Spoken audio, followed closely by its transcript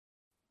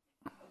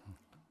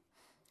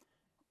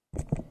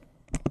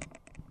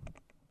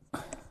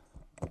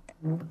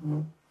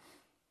So,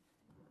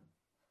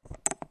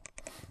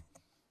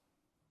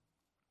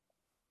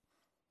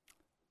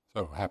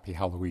 happy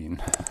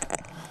Halloween.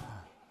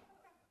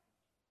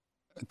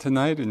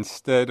 Tonight,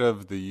 instead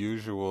of the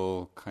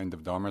usual kind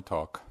of Dharma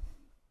talk,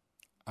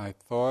 I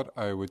thought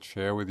I would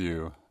share with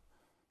you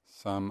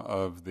some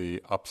of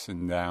the ups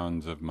and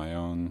downs of my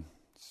own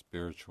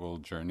spiritual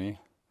journey.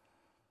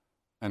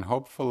 And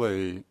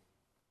hopefully,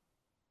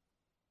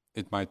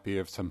 it might be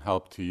of some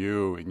help to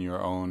you in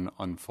your own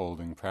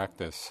unfolding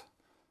practice,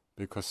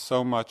 because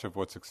so much of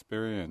what's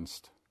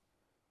experienced,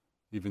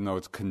 even though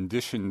it's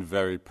conditioned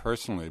very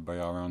personally by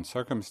our own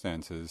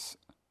circumstances,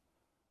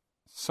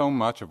 so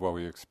much of what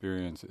we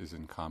experience is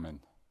in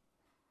common.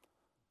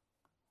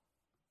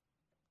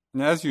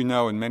 And as you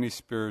know, in many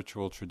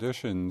spiritual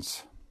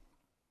traditions,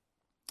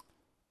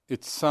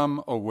 it's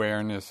some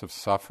awareness of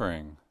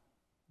suffering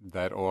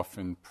that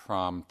often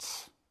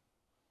prompts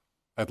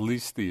at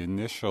least the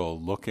initial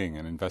looking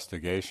and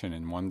investigation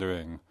and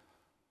wondering,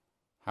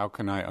 how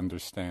can I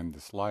understand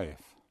this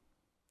life?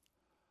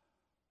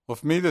 Well,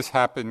 for me, this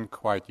happened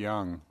quite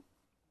young.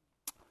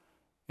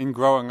 In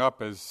growing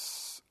up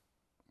as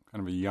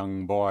kind of a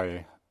young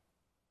boy,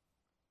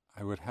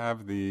 I would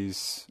have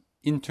these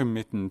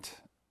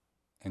intermittent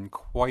and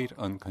quite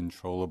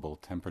uncontrollable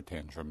temper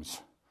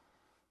tantrums.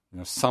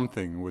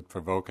 Something would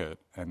provoke it,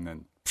 and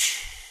then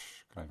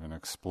kind of an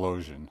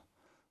explosion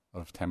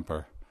of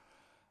temper.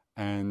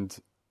 And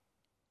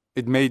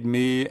it made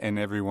me and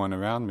everyone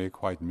around me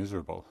quite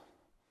miserable.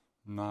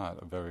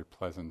 Not a very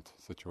pleasant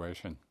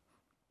situation.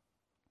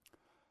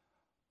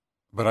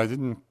 But I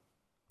didn't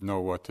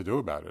know what to do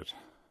about it.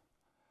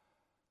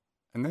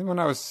 And then when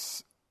I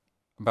was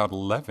about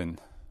 11,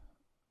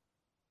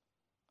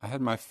 I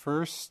had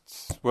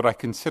what I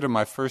consider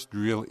my first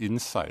real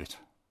insight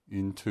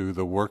into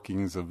the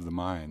workings of the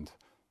mind.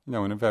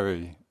 In a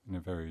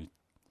very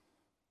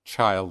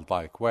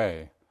childlike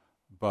way,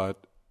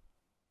 but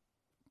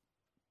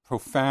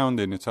profound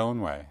in its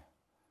own way.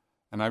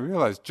 And I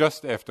realized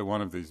just after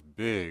one of these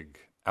big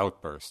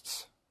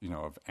outbursts,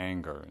 of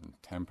anger and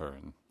temper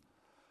and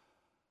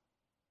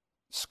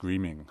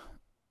screaming,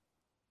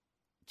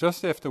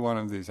 just after one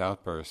of these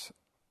outbursts,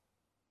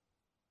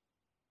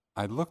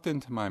 I looked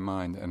into my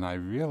mind and I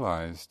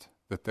realized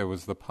that there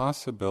was the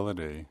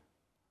possibility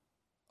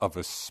of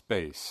a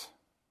space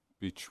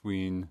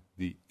between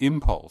the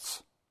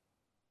impulse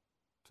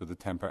to the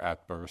temper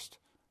outburst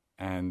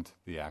and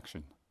the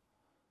action.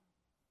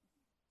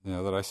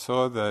 That I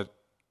saw that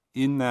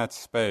in that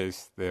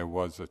space there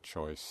was a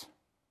choice.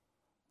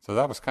 So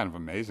that was kind of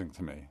amazing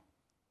to me,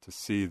 to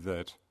see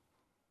that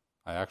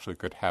I actually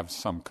could have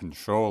some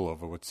control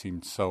over what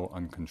seemed so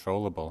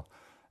uncontrollable.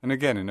 And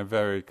again, in a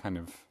very kind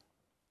of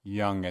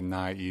young and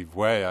naive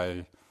way,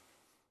 I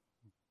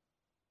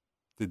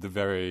did the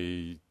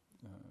very,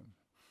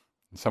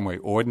 in some way,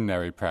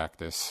 ordinary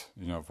practice,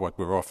 of what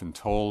we're often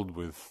told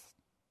with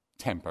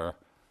temper.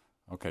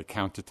 Okay,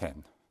 count to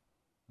 10.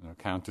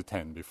 Count to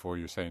 10 before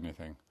you say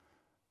anything.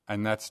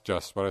 And that's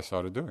just what I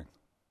started doing.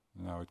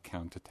 I would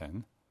count to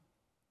 10.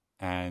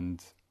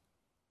 And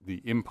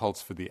the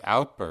impulse for the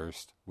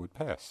outburst would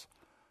pass.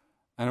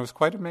 And it was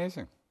quite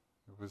amazing.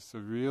 It was a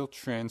real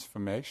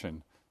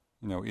transformation,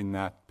 in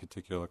that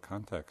particular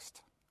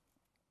context.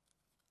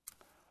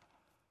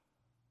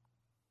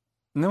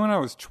 And then when I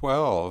was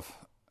 12,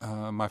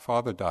 my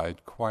father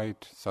died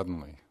quite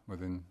suddenly,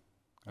 within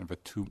kind of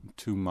a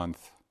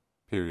two-month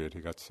period. He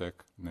got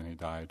sick, and then he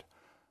died.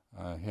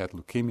 He had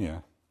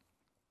leukemia.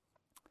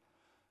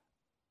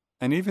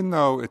 And even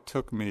though it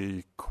took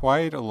me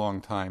quite a long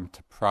time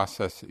to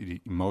process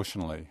it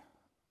emotionally,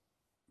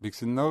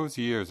 because in those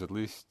years, at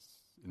least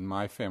in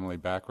my family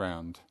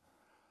background,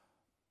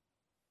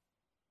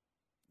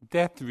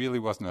 death really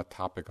wasn't a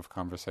topic of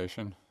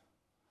conversation.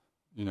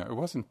 It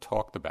wasn't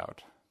talked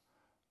about.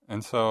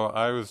 And so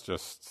I was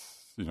just,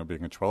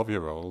 being a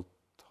 12-year-old,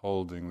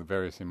 holding the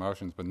various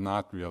emotions, but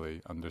not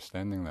really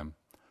understanding them.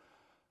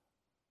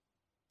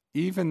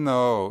 Even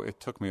though it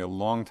took me a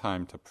long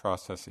time to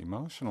process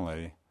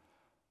emotionally,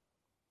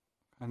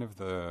 kind of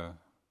the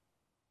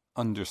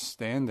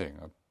understanding,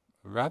 a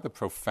rather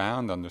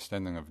profound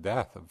understanding of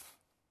death, of,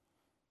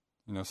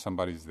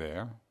 somebody's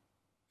there,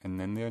 and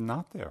then they're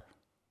not there.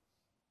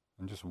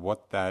 And just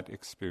what that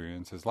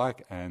experience is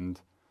like, and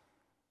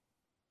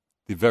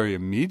the very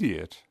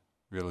immediate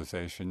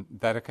realization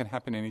that it can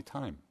happen any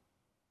time.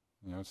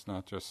 It's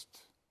not just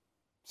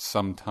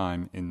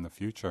sometime in the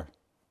future.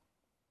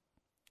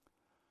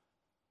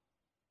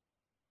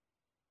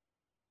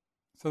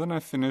 So then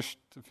I finished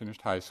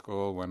high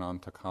school, went on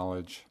to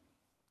college.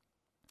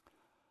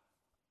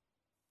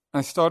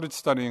 I started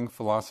studying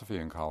philosophy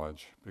in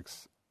college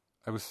because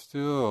I was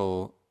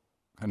still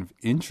kind of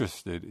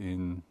interested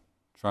in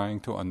trying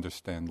to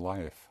understand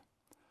life.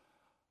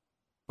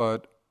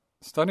 But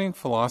studying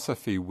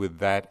philosophy with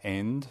that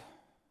end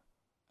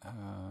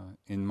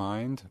in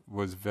mind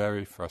was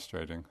very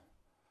frustrating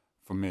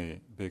for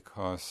me,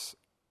 because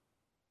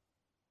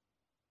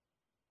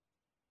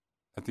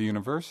at the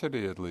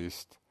university at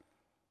least,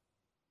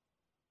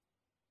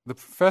 the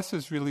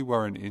professors really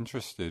weren't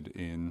interested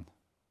in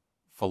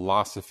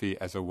philosophy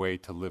as a way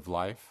to live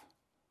life.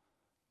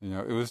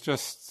 It was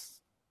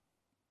just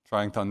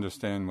trying to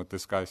understand what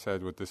this guy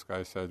said, what this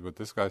guy said, what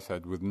this guy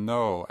said, with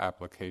no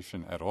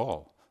application at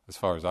all, as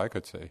far as I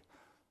could see,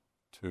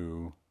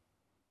 to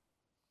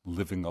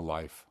living a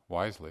life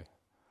wisely.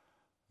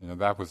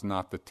 That was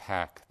not the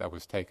tack that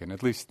was taken,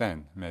 at least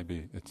then.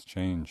 Maybe it's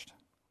changed.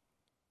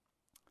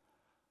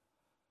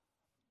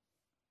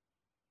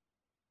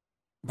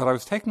 But I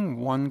was taking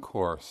one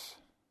course,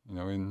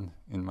 in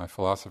my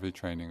philosophy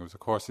training. It was a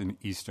course in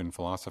Eastern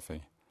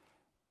philosophy.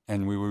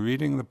 And we were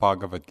reading the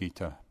Bhagavad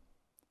Gita.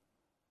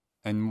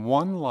 And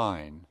one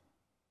line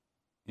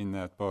in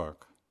that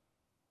book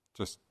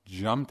just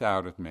jumped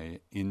out at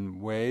me in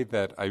a way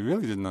that I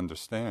really didn't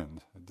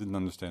understand. I didn't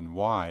understand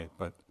why,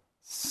 but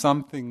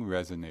something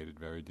resonated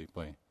very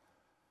deeply.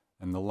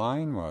 And the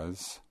line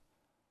was,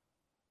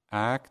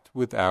 act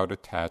without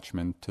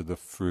attachment to the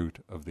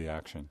fruit of the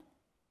action.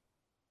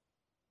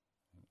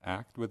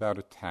 Act without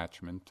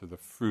attachment to the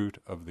fruit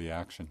of the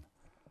action.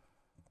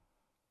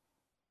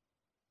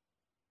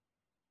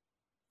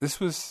 This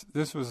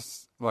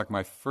was like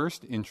my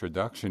first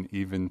introduction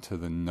even to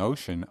the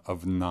notion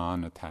of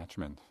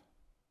non-attachment.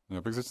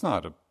 Because it's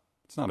not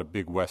a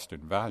big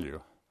Western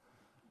value.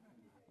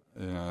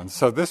 And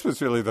so this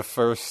was really the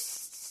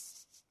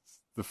first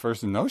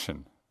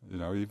notion,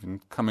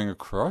 even coming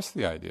across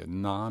the idea,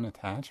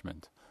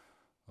 non-attachment.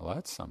 Well,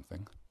 that's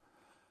something.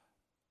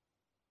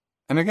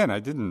 And again, I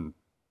didn't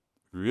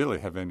really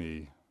have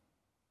any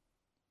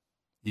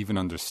even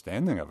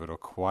understanding of it or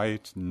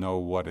quite know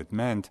what it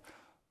meant,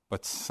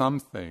 but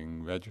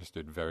something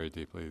registered very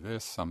deeply.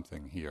 There's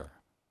something here,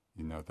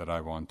 that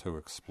I want to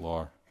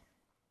explore.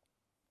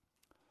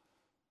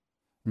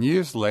 And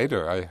years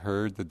later, I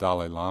heard the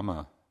Dalai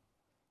Lama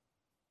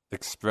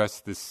express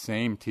this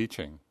same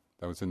teaching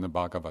that was in the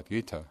Bhagavad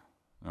Gita,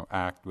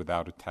 act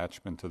without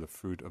attachment to the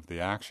fruit of the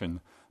action,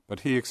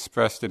 but he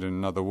expressed it in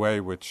another way,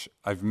 which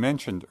I've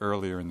mentioned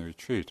earlier in the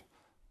retreat,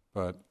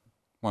 but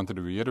wanted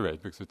to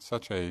reiterate because it's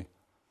such a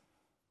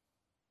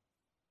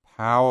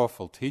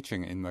powerful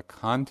teaching in the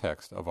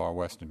context of our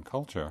Western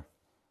culture.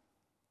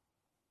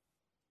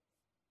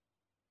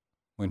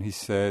 When he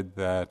said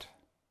that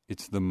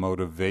it's the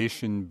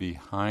motivation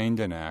behind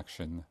an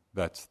action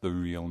that's the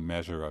real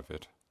measure of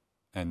it,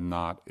 and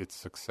not its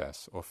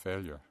success or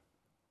failure.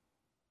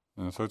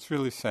 So it's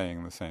really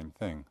saying the same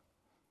thing.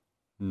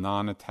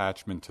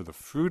 Non-attachment to the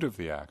fruit of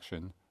the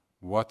action,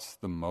 what's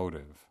the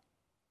motive?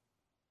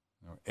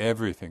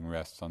 Everything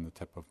rests on the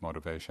tip of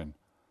motivation.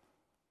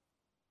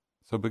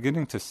 So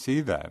beginning to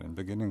see that and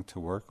beginning to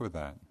work with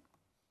that,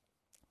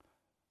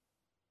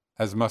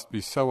 as must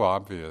be so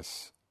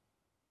obvious,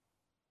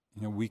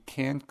 we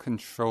can't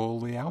control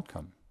the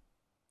outcome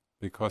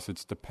because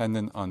it's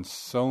dependent on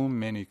so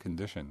many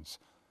conditions,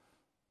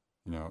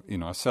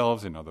 in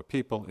ourselves, in other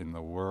people, in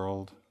the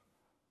world.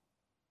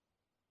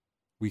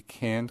 We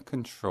can't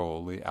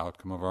control the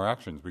outcome of our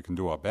actions. We can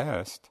do our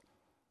best,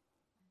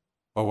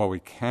 but what we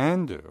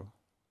can do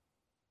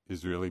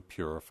is really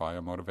purify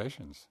our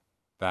motivations.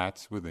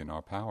 That's within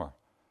our power.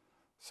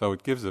 So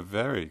it gives a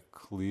very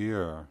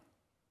clear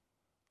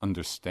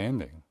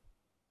understanding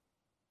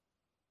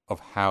of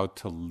how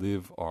to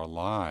live our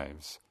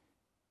lives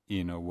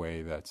in a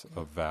way that's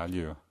of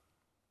value.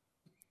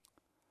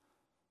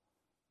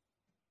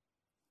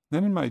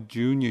 Then in my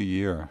junior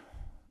year,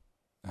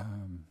 I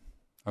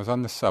was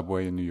on the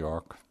subway in New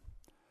York,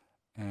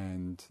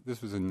 and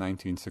this was in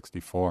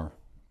 1964.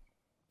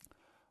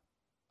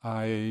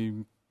 I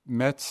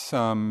met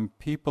some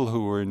people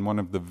who were in one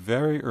of the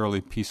very early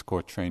Peace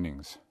Corps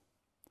trainings.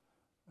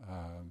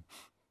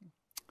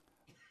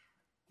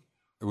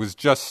 It was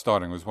just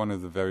starting. It was one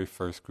of the very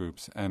first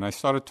groups. And I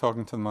started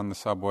talking to them on the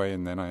subway,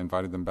 and then I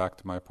invited them back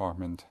to my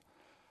apartment.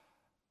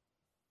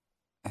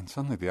 And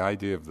suddenly the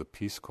idea of the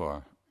Peace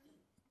Corps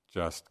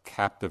just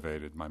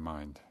captivated my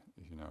mind.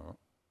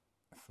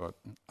 I thought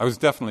I was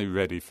definitely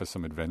ready for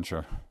some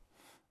adventure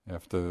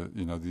after,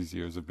 these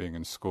years of being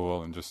in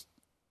school and just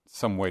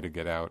some way to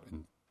get out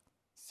and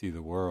see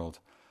the world.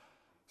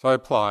 So I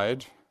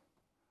applied.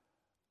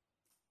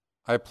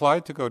 I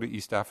applied to go to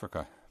East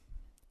Africa.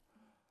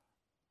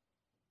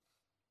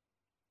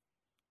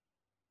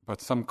 But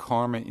some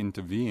karma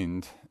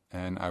intervened,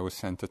 and I was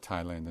sent to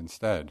Thailand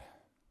instead.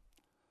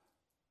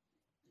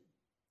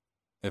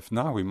 If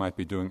not, we might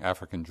be doing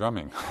African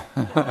drumming.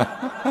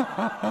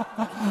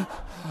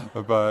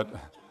 But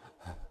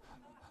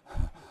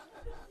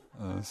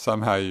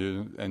somehow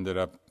you ended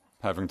up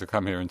having to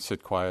come here and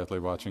sit quietly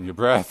watching your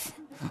breath.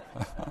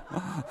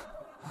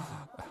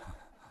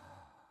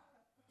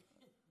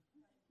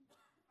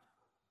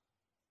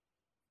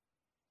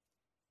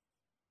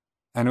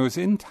 And it was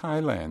in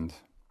Thailand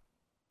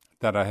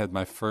that I had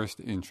my first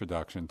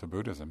introduction to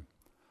Buddhism.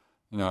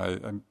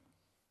 I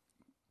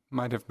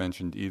might have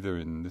mentioned either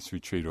in this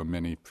retreat or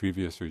many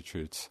previous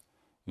retreats,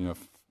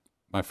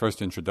 my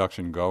first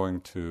introduction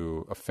going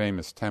to a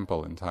famous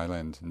temple in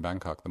Thailand, in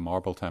Bangkok, the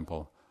Marble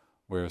Temple,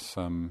 where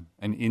an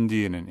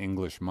Indian and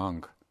English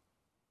monk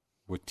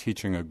were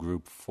teaching a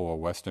group for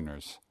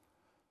Westerners.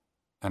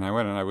 And I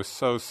went, and I was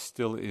so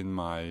still in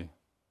my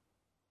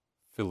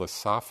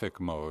philosophic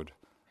mode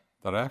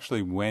that I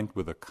actually went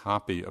with a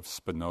copy of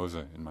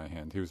Spinoza in my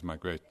hand. He was my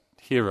great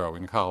hero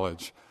in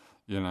college.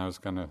 I was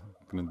going to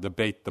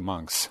debate the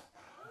monks.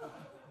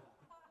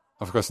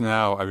 Of course,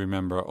 now I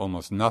remember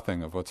almost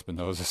nothing of what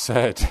Spinoza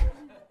said.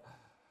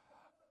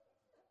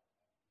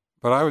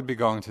 But I would be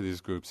going to these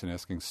groups and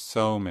asking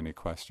so many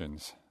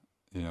questions.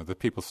 The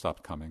people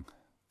stopped coming.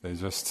 They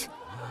just...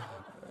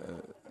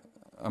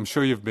 I'm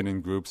sure you've been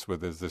in groups where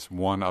there's this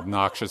one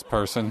obnoxious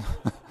person,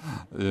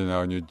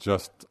 and you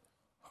just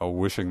are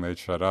wishing they'd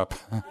shut up.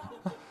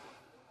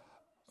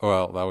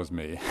 Well, that was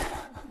me.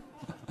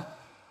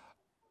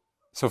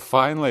 So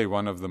finally,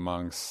 one of the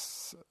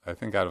monks, I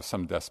think out of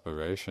some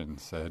desperation,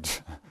 said,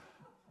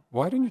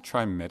 "Why don't you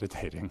try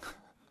meditating?"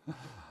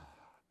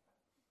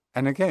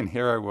 And again,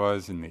 here I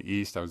was in the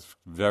East. I was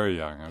very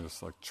young. I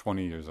was like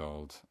 20 years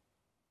old.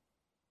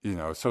 So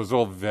it was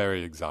all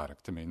very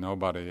exotic to me.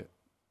 Nobody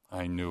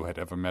I knew had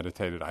ever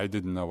meditated. I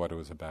didn't know what it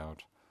was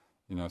about.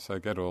 So I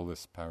get all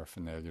this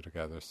paraphernalia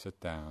together, sit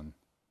down,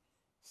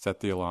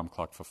 set the alarm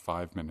clock for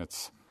 5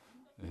 minutes,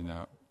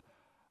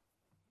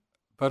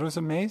 But it was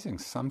amazing.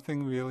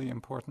 Something really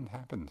important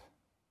happened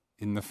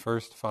in the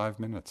first 5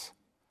 minutes.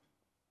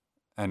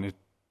 And it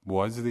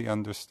was the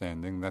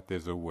understanding that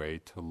there's a way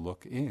to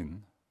look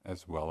in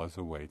as well as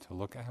a way to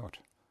look out.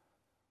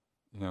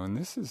 And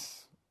this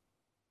is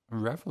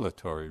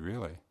revelatory,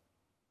 really.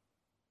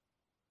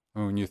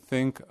 When you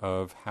think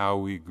of how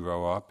we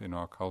grow up in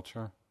our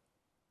culture,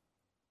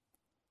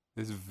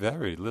 there's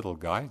very little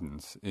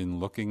guidance in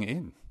looking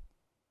in.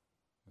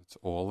 It's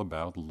all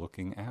about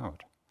looking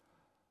out.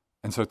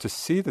 And so to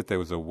see that there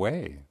was a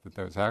way, that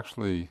there was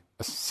actually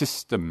a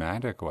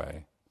systematic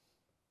way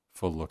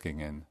for looking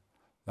in,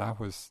 that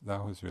was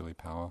really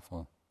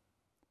powerful.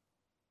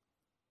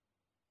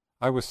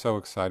 I was so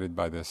excited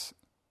by this,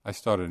 I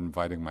started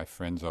inviting my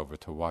friends over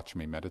to watch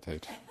me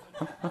meditate.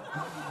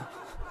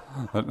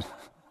 But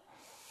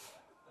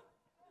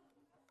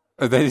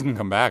they didn't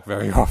come back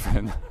very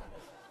often.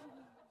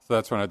 So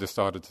that's when I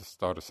decided to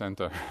start a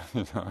center.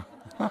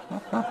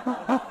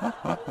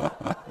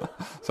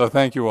 So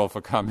thank you all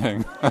for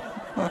coming.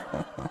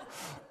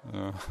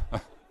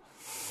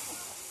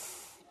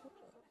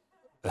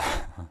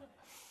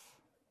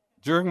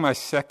 During my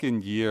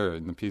second year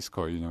in the Peace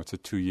Corps, it's a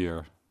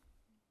 2-year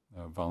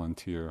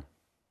volunteer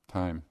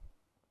time.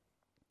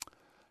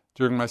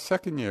 During my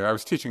second year, I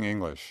was teaching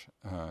English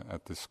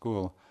at this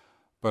school,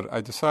 but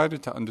I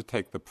decided to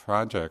undertake the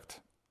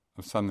project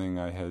of something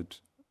I had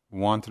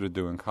wanted to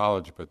do in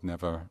college but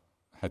never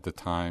had the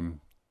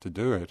time to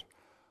do it,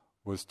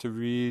 was to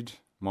read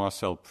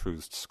Marcel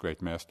Proust's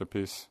great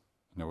masterpiece,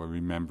 A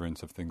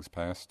Remembrance of Things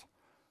Past.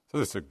 So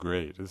this is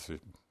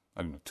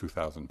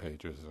 2,000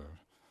 pages, or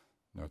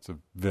it's a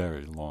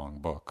very long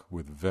book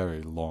with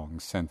very long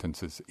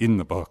sentences in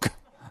the book.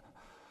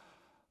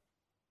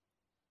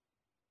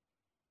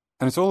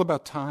 And it's all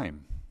about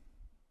time.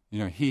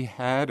 He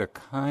had a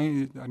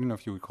kind, I don't know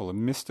if you would call it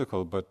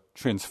mystical, but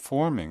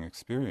transforming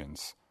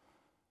experience,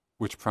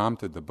 which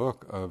prompted the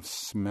book of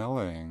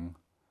smelling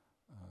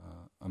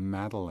a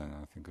madeleine,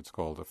 I think it's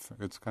called.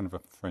 It's kind of a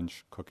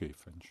French cookie,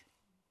 French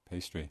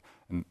pastry.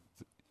 And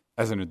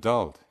as an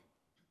adult,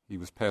 he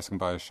was passing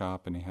by a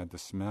shop and he had the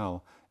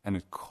smell, and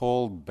it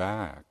called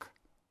back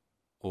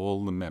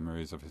all the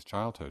memories of his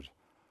childhood.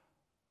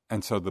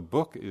 And so the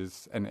book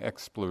is an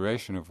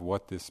exploration of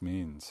what this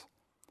means.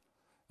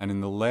 And in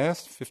the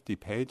last 50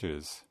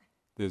 pages,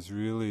 there's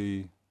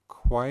really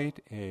quite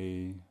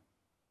an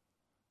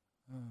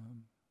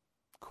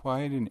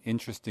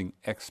interesting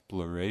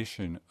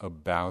exploration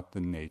about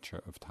the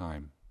nature of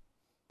time.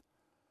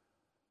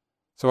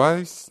 So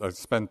I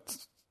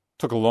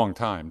took a long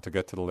time to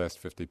get to the last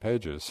 50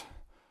 pages.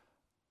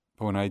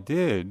 But when I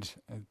did,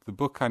 the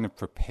book kind of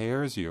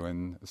prepares you,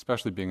 and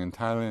especially being in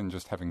Thailand and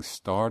just having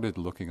started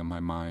looking at my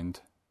mind,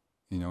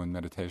 in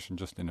meditation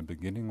just in a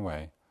beginning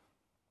way,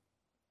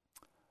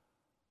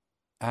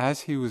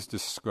 as he was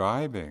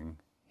describing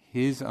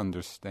his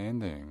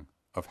understanding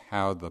of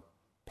how the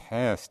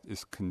past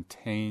is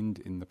contained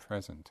in the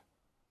present,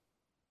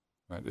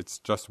 right? It's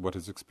just what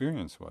his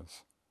experience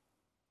was,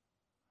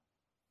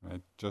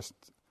 right?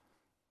 Just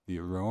the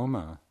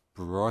aroma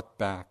brought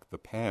back the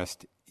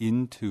past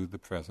into the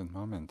present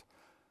moment.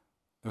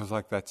 It was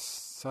like that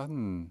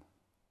sudden,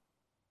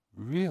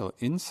 real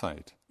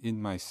insight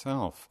in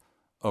myself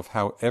of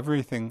how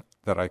everything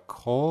that I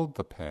called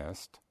the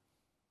past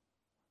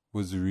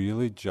was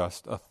really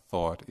just a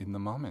thought in the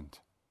moment.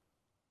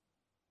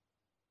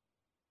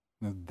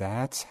 Now,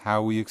 that's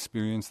how we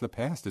experience the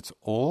past. It's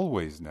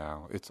always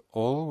now. It's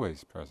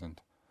always present.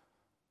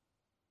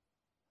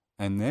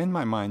 And then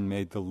my mind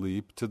made the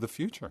leap to the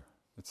future.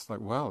 It's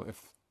like, well,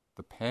 if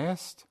the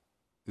past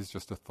is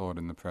just a thought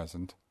in the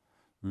present,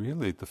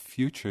 really the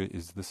future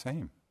is the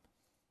same.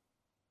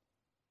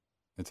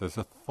 It's as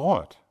a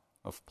thought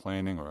of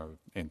planning or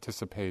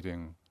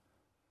anticipating,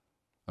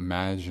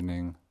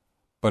 imagining,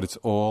 but it's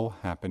all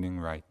happening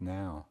right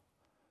now.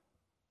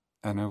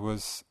 And it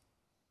was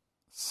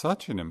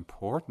such an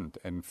important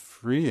and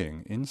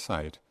freeing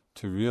insight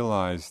to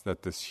realize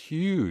that this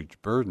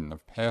huge burden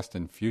of past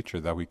and future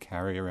that we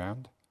carry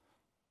around,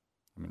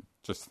 I mean,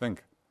 just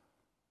think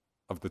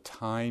of the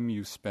time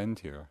you spend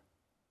here,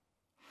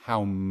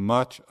 how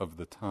much of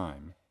the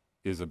time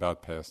is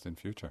about past and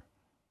future.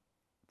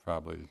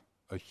 Probably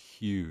a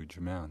huge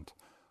amount,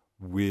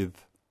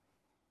 with,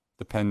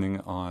 depending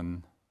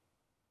on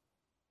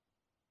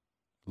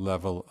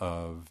level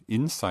of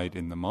insight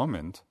in the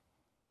moment,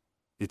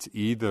 it's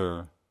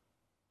either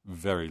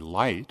very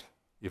light,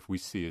 if we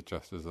see it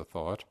just as a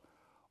thought,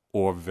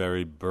 or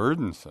very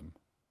burdensome,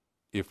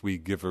 if we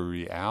give a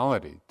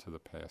reality to the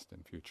past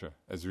and future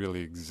as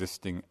really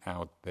existing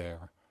out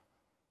there.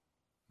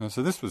 Now,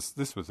 so this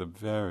was a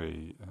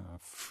very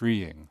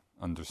freeing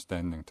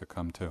understanding to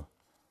come to.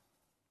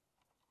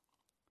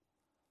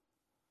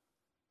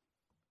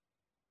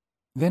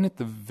 Then at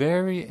the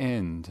very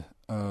end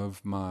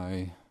of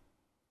my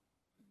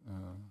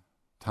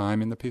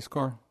time in the Peace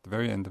Corps, the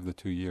very end of the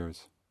 2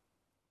 years,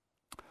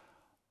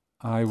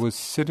 I was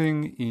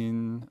sitting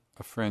in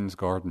a friend's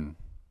garden,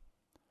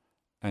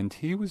 and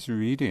he was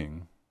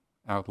reading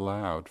out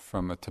loud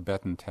from a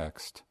Tibetan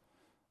text.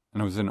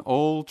 And it was an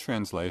old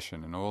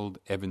translation, an old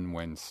Evan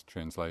Wentz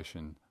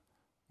translation,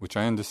 which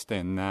I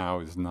understand now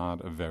is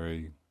not a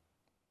very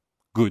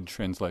good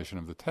translation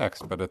of the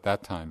text, but at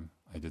that time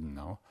I didn't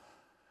know.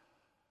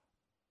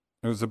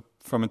 It was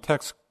from a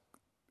text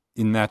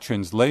in that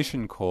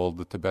translation called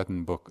the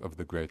Tibetan Book of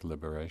the Great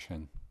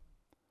Liberation.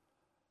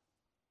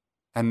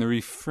 And the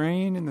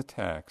refrain in the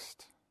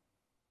text,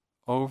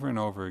 over and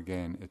over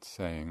again, it's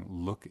saying,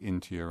 look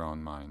into your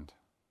own mind.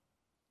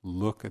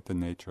 Look at the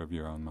nature of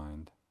your own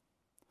mind.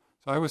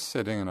 So I was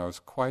sitting and I was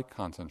quite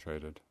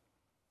concentrated.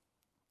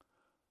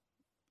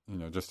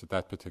 Just at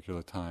that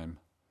particular time.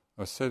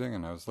 I was sitting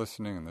and I was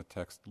listening, and the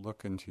text,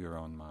 look into your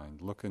own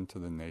mind. Look into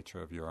the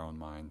nature of your own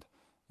mind.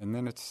 And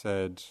then it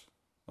said,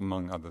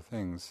 among other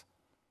things,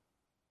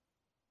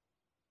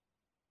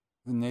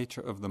 the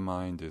nature of the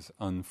mind is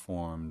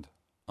unformed,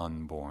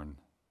 unborn.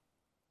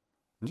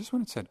 And just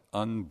when it said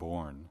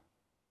unborn,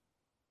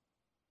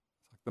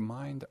 it's like the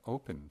mind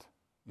opened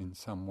in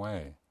some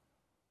way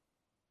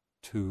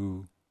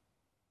to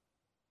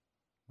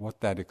what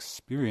that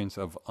experience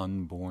of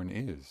unborn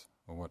is,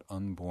 or what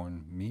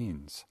unborn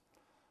means.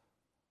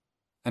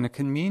 And it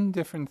can mean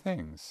different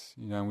things.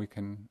 We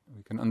can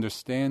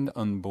understand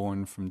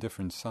unborn from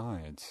different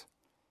sides.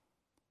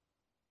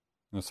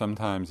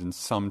 Sometimes in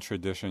some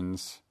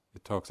traditions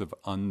it talks of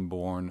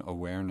unborn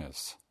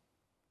awareness,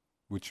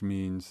 which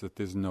means that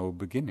there's no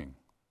beginning.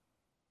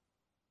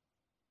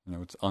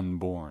 It's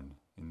unborn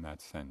in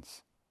that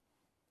sense.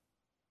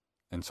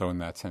 And so in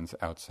that sense,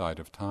 outside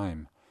of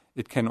time.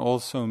 It can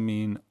also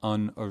mean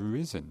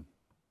unarisen.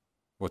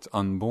 What's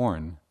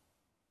unborn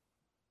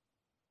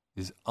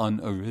is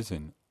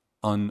unarisen,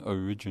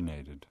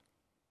 unoriginated.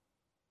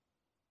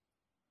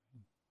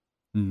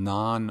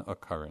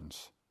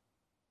 Non-occurrence.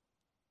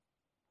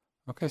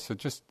 Okay, so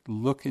just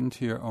look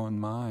into your own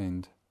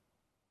mind,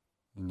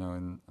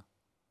 and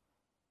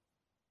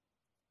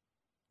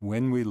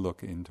when we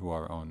look into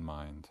our own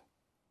mind,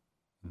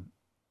 the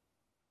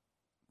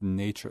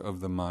nature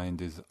of the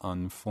mind is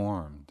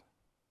unformed,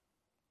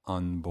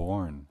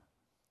 unborn.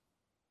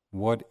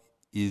 What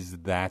is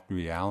that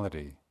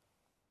reality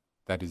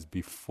that is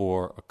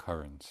before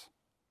occurrence,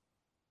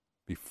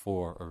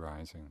 before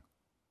arising?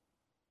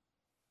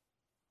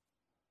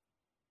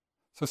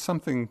 So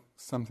something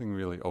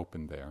really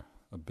opened there,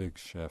 a big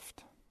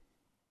shift.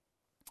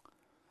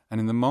 And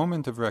in the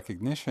moment of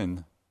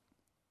recognition,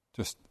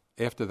 just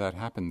after that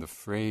happened, the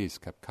phrase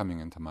kept coming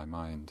into my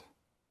mind,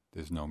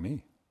 there's no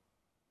me.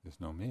 There's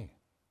no me.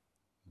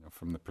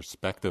 From the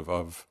perspective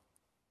of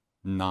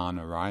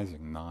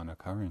non-arising,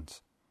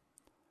 non-occurrence.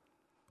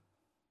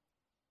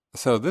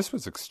 So this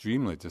was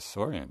extremely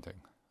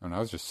disorienting. And I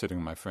was just sitting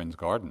in my friend's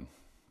garden,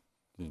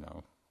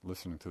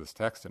 listening to this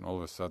text, and all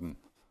of a sudden,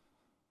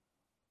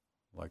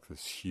 like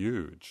this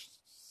huge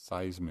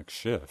seismic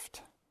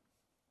shift.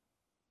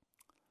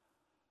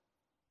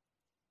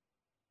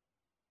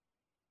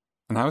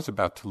 And I was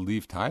about to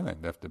leave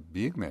Thailand after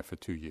being there for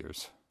 2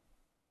 years.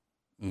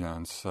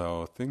 And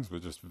so things were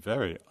just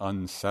very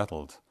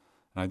unsettled.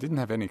 And I didn't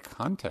have any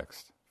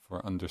context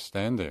for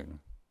understanding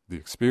the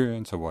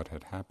experience or what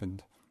had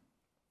happened.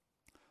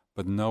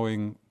 But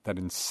knowing that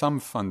in some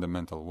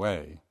fundamental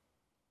way,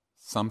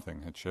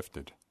 something had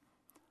shifted.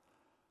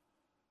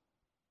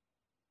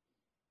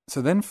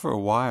 So then for a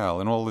while,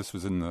 and all this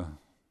was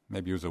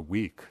maybe it was a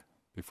week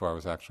before I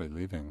was actually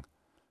leaving,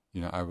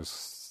 I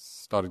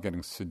started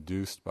getting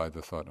seduced by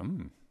the thought,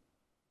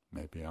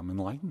 maybe I'm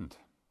enlightened.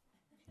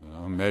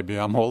 Maybe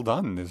I'm all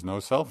done. There's no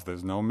self.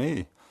 There's no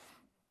me.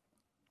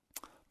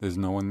 There's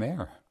no one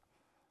there.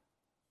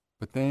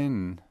 But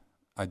then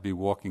I'd be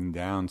walking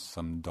down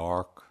some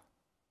dark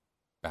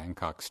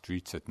Bangkok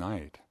streets at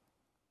night,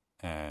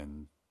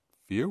 and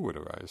fear would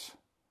arise.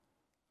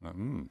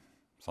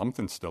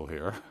 Something's still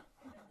here.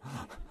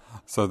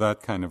 So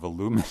that kind of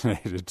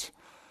illuminated.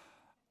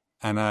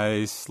 And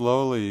I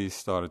slowly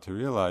started to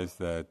realize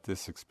that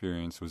this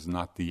experience was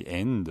not the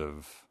end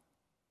of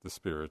the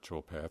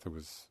spiritual path. It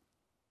was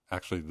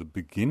actually the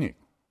beginning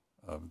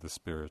of the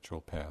spiritual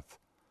path.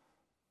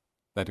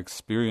 That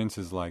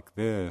experiences like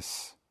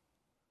this,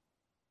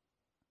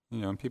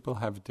 and people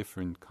have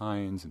different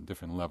kinds and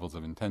different levels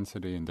of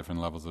intensity and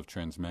different levels of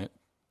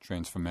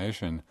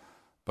transformation,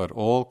 but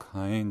all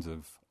kinds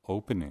of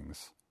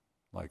openings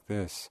like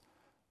this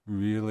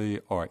really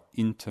are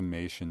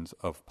intimations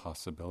of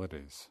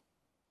possibilities,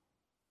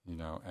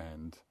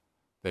 and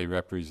they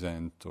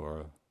represent,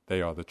 or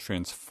they are the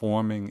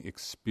transforming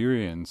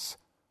experience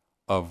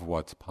of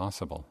what's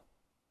possible,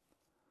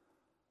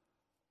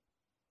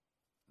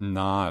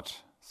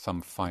 not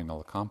some final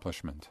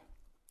accomplishment.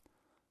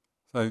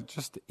 So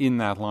just in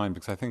that line,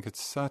 because I think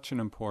it's such an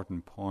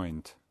important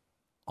point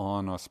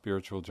on our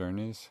spiritual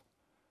journeys,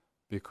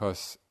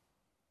 because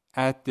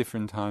at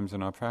different times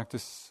in our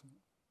practice,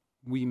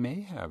 we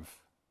may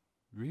have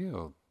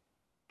real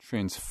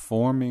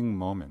transforming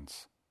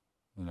moments,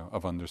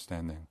 of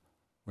understanding,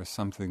 where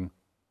something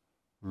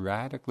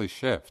radically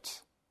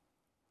shifts.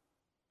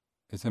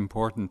 It's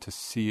important to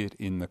see it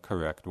in the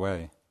correct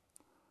way.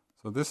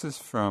 So this is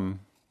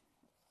from,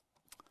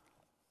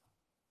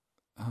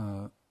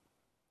 I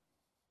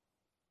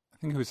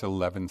think it was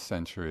 11th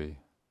century,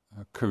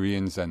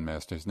 Korean Zen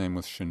master. His name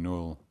was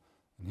Shinul,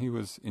 and he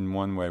was in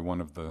one way one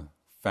of the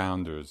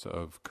founders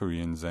of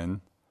Korean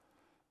Zen.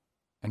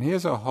 And he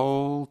has a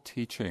whole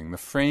teaching. The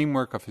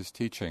framework of his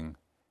teaching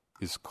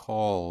is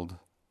called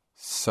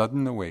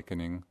Sudden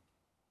Awakening,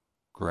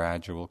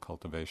 Gradual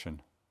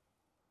Cultivation.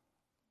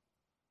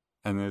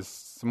 And there's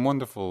some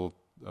wonderful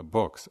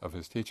books of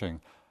his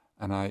teaching,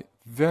 and I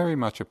very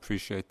much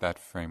appreciate that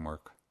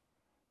framework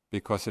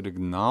because it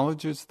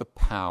acknowledges the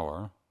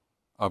power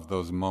of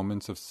those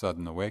moments of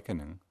sudden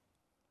awakening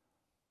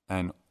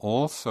and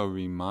also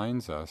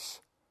reminds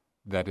us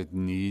that it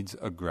needs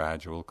a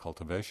gradual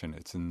cultivation.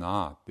 It's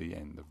not the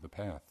end of the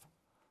path.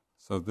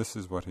 So this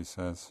is what he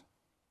says.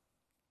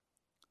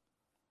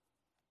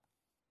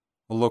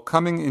 Although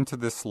coming into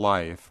this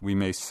life, we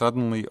may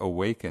suddenly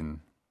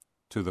awaken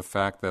to the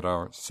fact that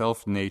our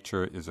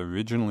self-nature is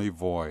originally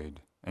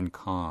void and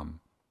calm,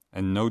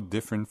 and no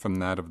different from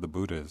that of the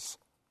Buddhas.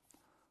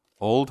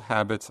 Old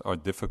habits are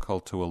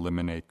difficult to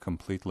eliminate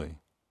completely.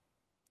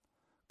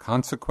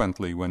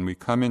 Consequently, when we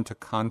come into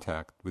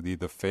contact with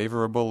either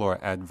favorable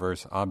or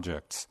adverse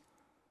objects,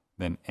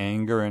 then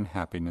anger and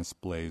happiness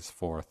blaze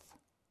forth.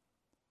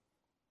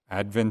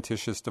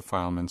 Adventitious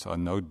defilements are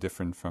no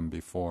different from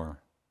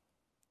before.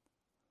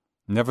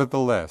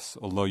 Nevertheless,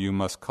 although you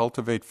must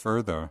cultivate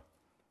further,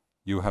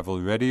 you have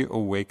already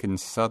awakened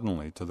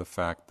suddenly to the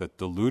fact that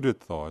deluded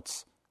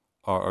thoughts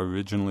are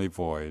originally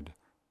void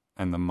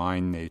and the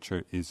mind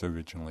nature is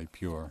originally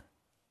pure.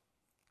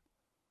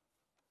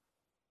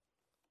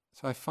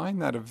 So I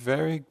find that a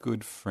very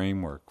good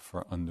framework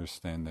for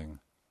understanding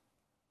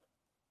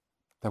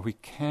that we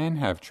can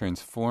have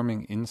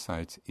transforming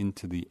insights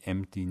into the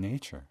empty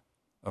nature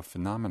of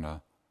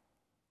phenomena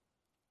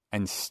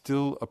and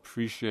still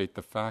appreciate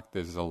the fact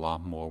there's a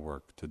lot more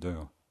work to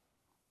do.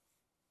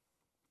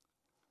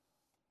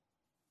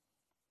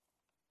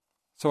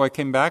 So I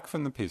came back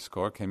from the Peace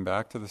Corps, came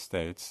back to the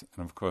States,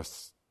 and of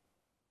course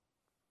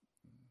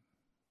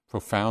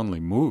profoundly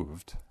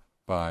moved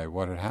by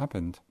what had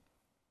happened.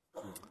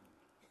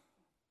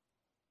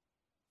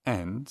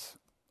 And,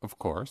 of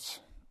course,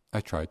 I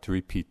tried to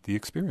repeat the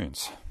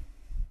experience.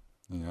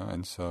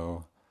 And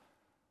so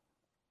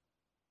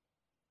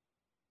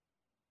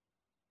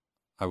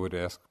I would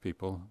ask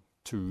people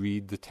to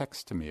read the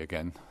text to me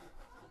again.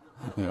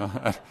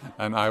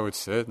 And I would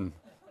sit and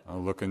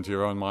I'll look into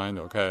your own mind,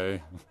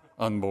 okay,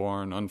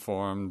 unborn,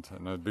 unformed,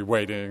 and I'd be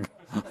waiting.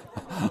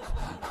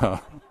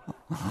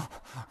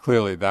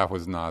 Clearly that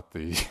was not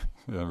the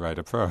right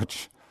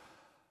approach.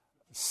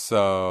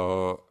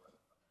 So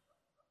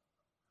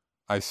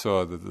I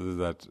saw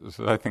that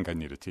I think I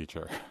need a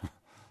teacher,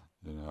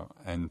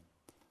 and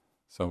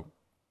so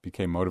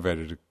became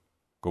motivated to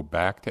go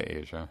back to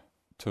Asia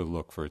to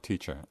look for a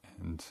teacher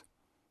and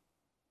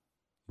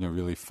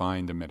really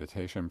find a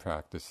meditation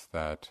practice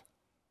that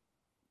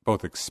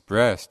both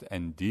expressed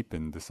and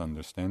deepened this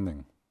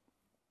understanding.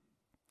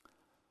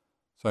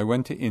 So I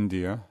went to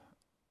India,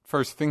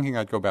 first thinking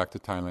I'd go back to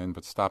Thailand,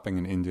 but stopping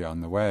in India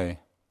on the way.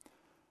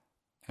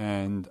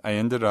 And I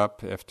ended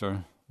up, after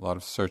a lot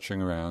of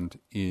searching around,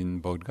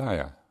 in Bodh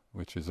Gaya,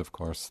 which is, of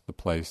course, the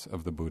place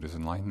of the Buddha's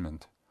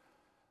enlightenment.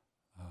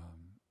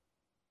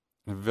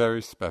 A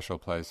very special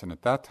place, and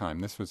at that time,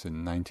 this was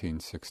in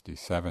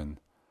 1967,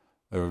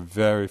 there were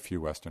very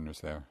few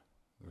Westerners there.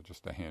 There were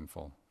just a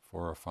handful,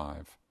 4 or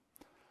 5,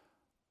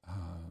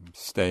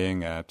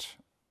 staying at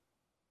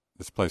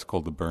this place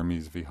called the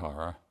Burmese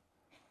Vihara.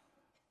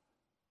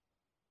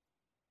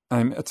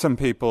 I met some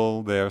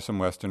people there, some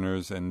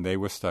Westerners, and they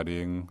were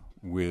studying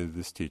with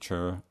this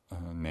teacher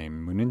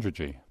named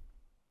Munindraji.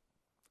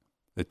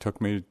 They took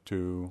me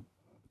to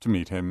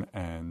meet him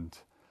and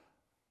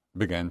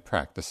began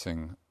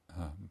practicing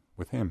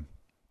with him.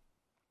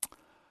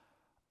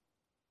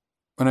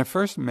 When I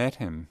first met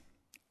him,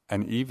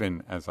 and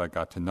even as I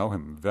got to know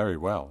him very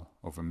well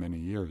over many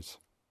years,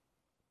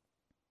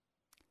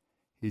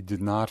 he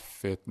did not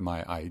fit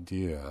my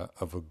idea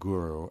of a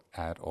guru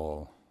at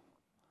all.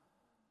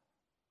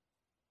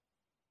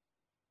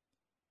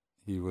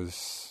 He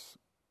was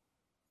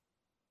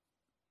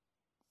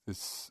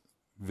this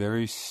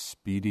very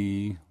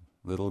speedy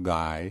little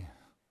guy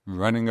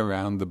running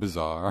around the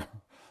bazaar.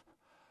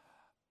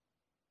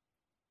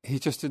 He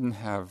just didn't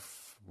have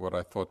what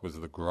I thought was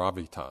the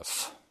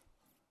gravitas,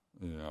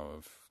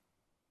 of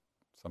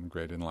some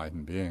great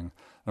enlightened being.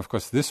 And of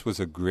course, this was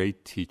a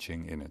great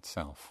teaching in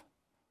itself,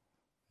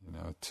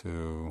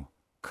 to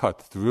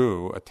cut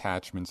through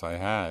attachments I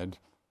had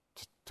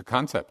to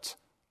concepts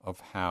of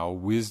how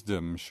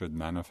wisdom should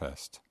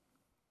manifest.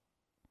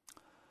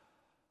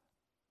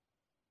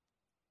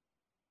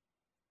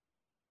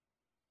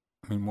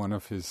 I mean, one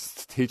of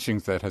his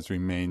teachings that has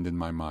remained in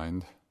my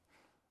mind,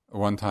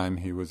 one time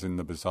he was in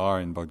the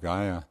bazaar in Bodh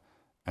Gaya,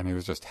 and he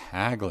was just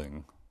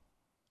haggling,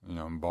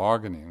 and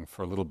bargaining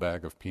for a little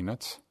bag of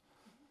peanuts,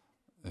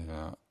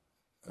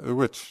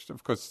 which,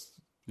 of course,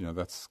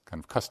 that's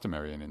kind of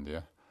customary in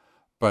India.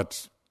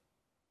 But,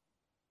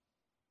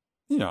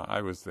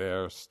 I was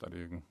there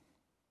studying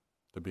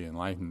to be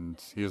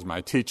enlightened. He is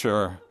my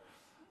teacher.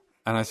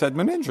 And I said,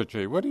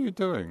 Munindraji, what are you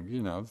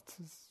doing?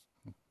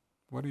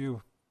 What are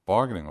you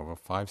bargaining over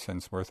 5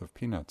 cents worth of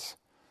peanuts?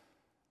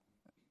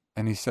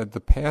 And he said, the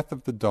path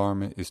of the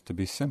Dharma is to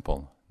be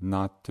simple,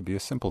 not to be a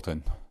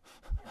simpleton.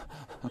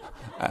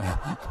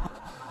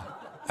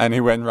 And he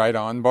went right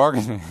on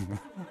bargaining.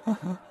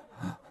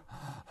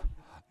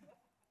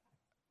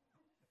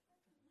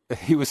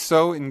 He was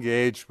so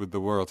engaged with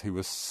the world. He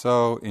was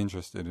so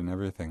interested in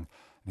everything.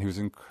 And he was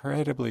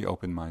incredibly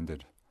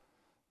open-minded.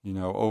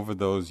 Over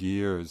those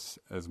years,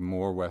 as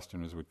more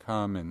Westerners would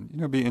come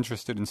and, be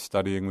interested in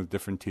studying with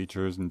different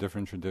teachers and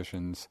different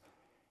traditions,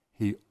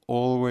 he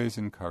always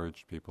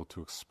encouraged people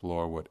to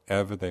explore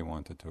whatever they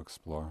wanted to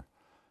explore.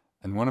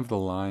 And one of the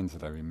lines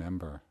that I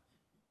remember,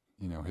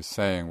 his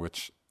saying,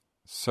 which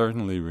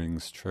certainly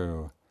rings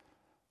true,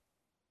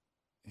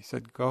 he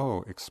said,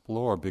 go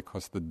explore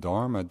because the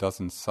Dharma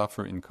doesn't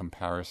suffer in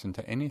comparison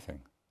to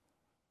anything.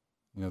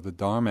 The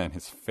Dharma and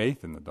his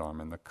faith in the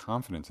Dharma and the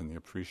confidence and the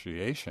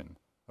appreciation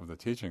of the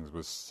teachings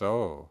was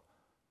so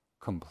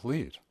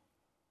complete.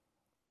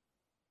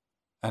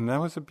 And that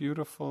was a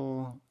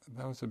beautiful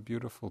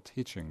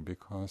teaching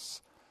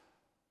because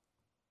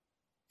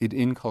it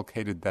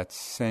inculcated that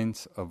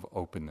sense of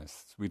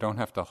openness. We don't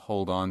have to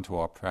hold on to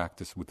our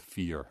practice with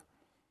fear,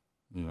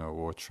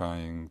 or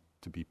trying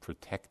to be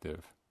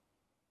protective.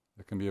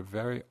 There can be a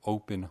very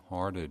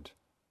open-hearted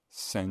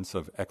sense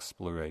of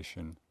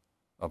exploration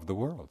of the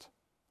world,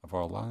 of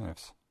our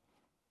lives.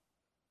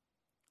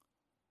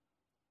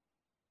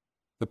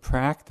 The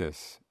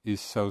practice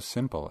is so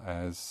simple,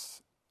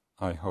 as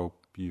I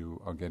hope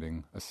you are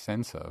getting a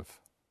sense of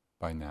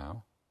by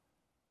now.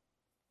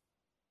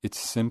 It's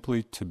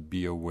simply to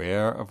be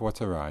aware of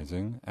what's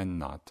arising and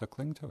not to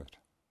cling to it.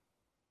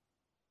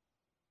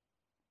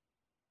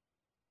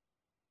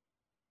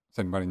 Has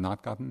anybody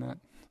not gotten that?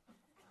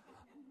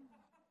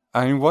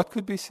 I mean, what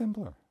could be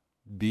simpler?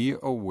 Be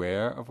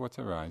aware of what's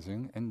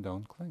arising and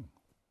don't cling.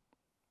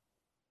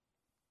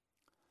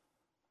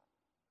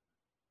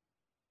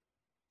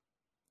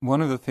 One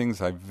of the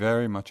things I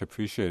very much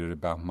appreciated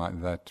about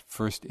that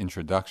first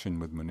introduction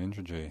with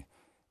Munindraji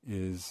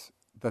is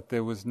that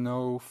there was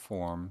no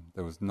form,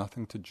 there was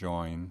nothing to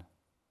join.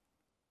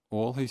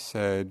 All he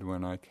said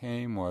when I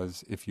came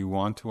was, if you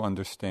want to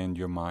understand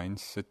your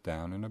mind, sit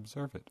down and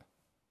observe it.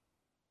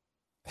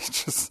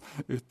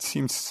 It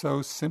seems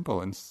so simple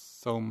and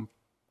so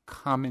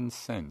common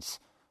sense.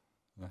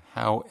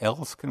 How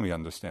else can we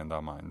understand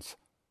our minds?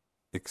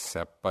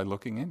 Except by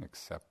looking in,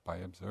 except by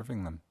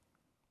observing them.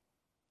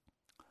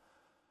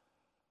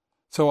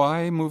 So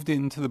I moved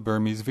into the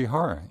Burmese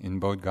Vihara in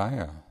Bodh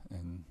Gaya,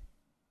 and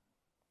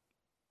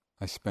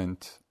I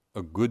spent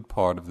a good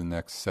part of the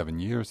next 7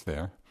 years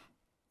there.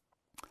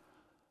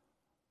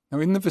 Now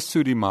in the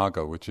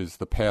Visuddhimagga, which is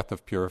the path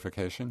of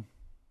purification,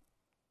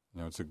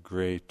 it's a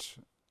great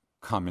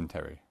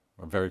commentary,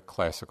 a very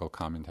classical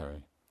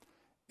commentary.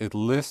 It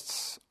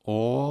lists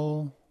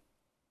all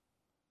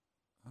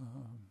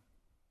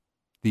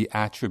the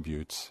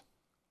attributes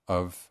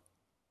of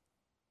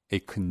a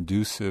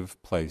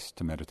conducive place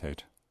to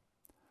meditate.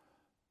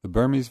 The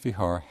Burmese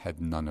Vihara had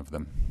none of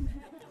them.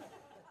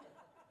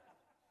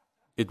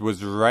 It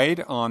was right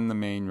on the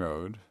main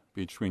road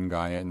between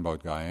Gaya and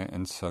Bodh Gaya,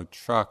 and so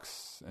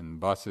trucks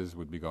and buses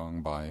would be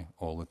going by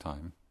all the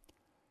time.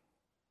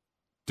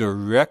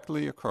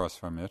 Directly across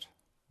from it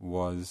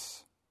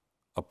was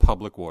a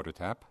public water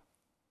tap,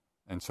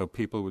 and so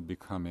people would be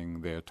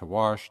coming there to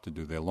wash, to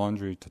do their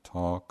laundry, to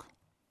talk.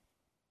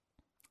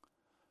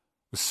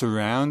 It was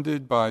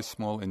surrounded by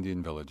small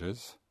Indian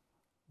villages,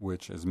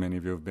 which, as many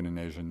of you who have been in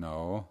Asia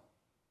know,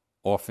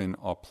 often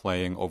are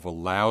playing over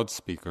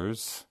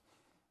loudspeakers,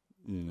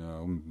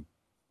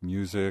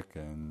 music,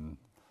 and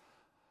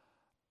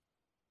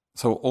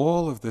so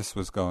all of this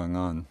was going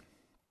on.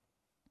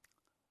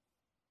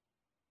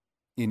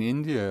 In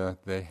India,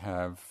 they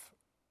have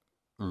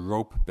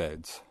rope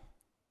beds.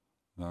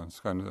 It's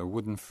kind of a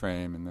wooden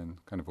frame and then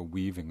kind of a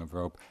weaving of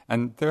rope.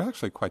 And they're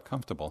actually quite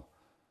comfortable,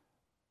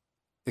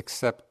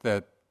 except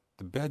that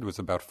the bed was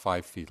about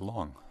 5 feet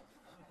long.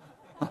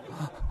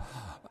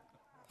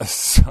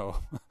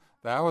 So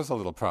that was a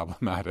little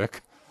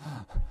problematic,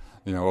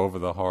 over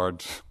the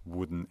hard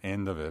wooden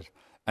end of it.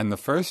 And the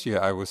first year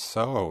I was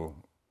so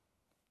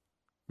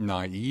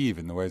naive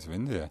in the ways of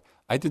India,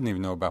 I didn't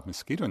even know about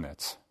mosquito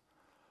nets.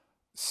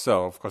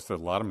 So, of course, there are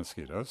a lot of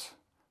mosquitoes.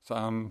 So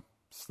I'm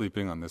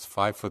sleeping on this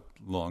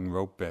 5-foot-long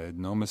rope bed,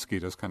 no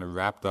mosquitoes, kind of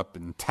wrapped up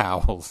in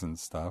towels and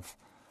stuff.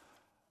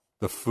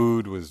 The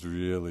food was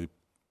really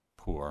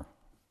poor,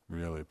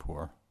 really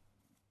poor.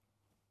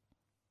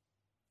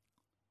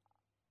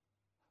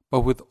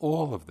 But with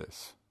all of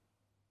this,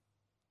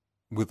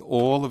 with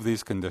all of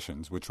these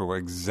conditions, which were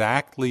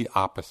exactly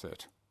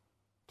opposite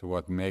to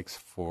what makes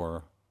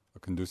for a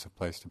conducive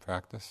place to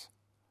practice,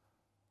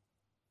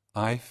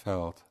 I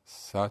felt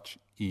such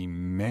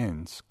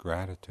immense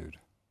gratitude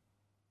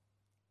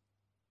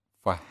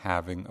for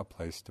having a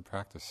place to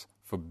practice,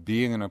 for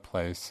being in a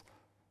place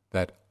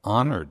that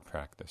honored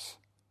practice.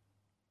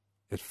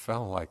 It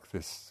felt like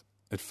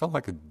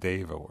a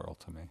deva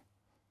world to me,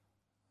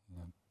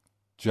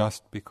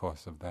 just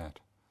because of that.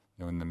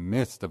 In the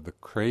midst of the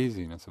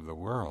craziness of the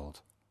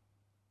world,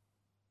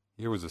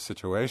 here was a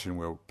situation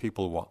where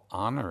people were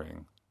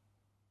honoring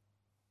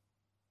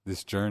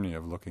this journey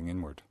of looking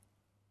inward,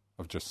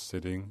 of just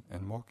sitting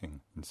and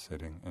walking and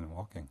sitting and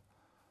walking.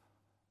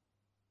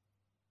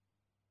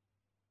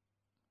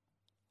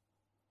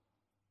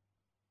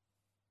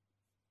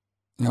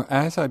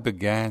 As I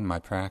began my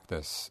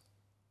practice,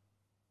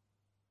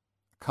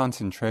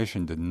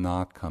 concentration did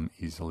not come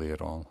easily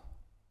at all.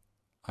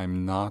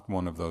 I'm not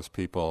one of those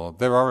people.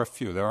 There are a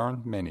few, there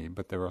aren't many,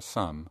 but there are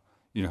some,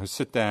 who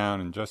sit down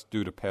and just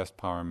due to past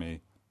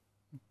parami,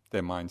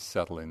 their minds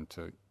settle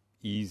into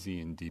easy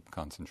and deep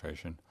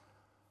concentration.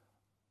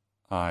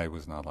 I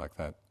was not like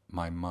that.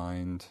 My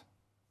mind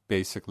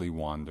basically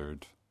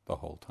wandered the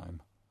whole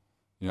time.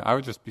 I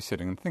would just be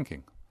sitting and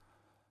thinking.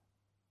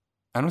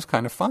 And it was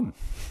kind of fun.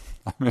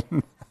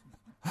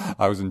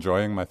 I was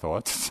enjoying my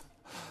thoughts.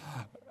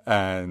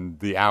 And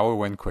the hour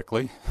went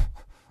quickly.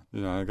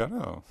 I got,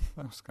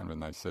 that was kind of a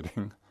nice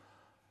sitting.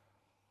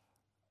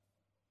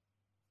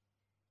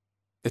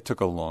 It took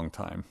a long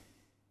time,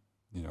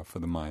 for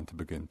the mind to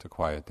begin to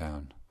quiet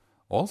down.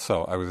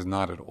 Also, I was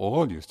not at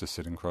all used to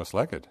sitting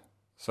cross-legged.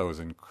 So it was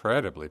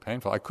incredibly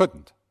painful. I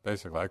couldn't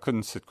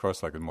sit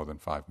cross-legged more than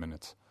 5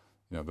 minutes.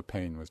 The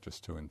pain was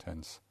just too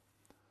intense.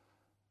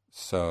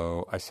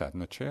 So I sat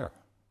in a chair.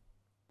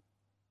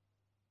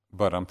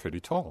 But I'm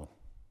pretty tall.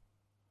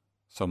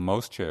 So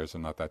most chairs are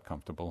not that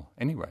comfortable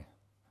anyway.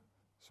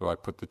 So I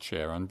put the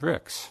chair on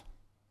bricks.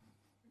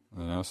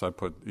 So I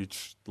put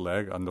each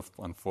leg on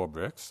 4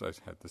 bricks. I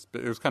had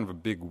it was kind of a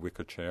big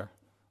wicker chair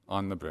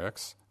on the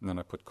bricks. And then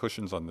I put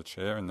cushions on the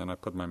chair. And then I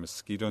put my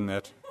mosquito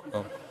net.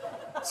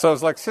 So it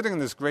was like sitting in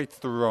this great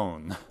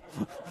throne.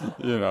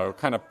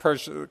 Kind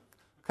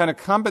of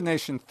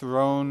combination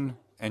throne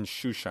and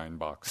shoeshine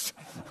box.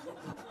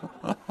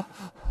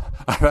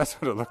 That's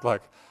what it looked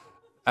like.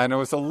 And it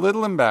was a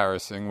little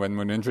embarrassing when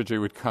Munindraji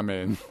would come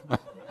in.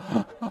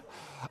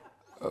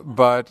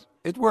 But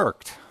it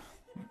worked.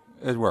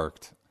 It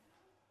worked.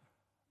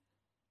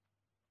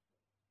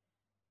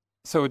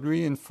 So it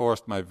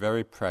reinforced my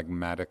very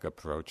pragmatic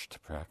approach to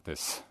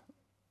practice.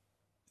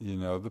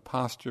 The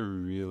posture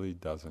really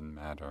doesn't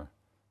matter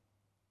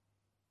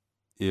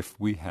if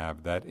we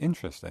have that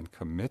interest and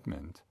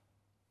commitment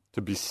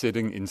to be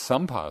sitting in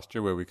some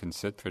posture where we can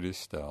sit pretty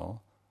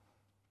still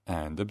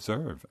and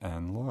observe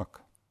and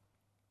look.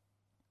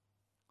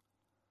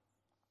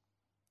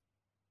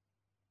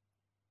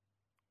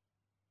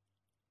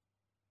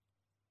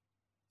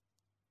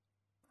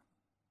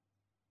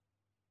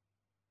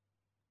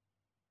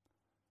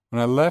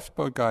 When I left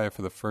Bodh Gaya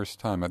for the first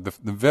time, the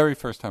very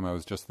first time I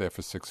was just there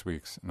for 6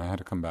 weeks, and I had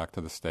to come back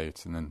to the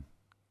States and then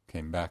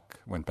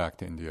went back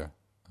to India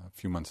a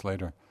few months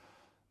later.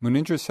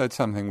 Munindra said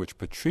something which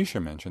Patricia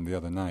mentioned the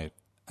other night,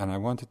 and I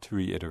wanted to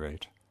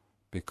reiterate,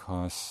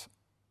 because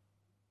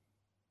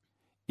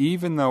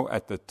even though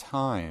at the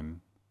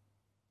time,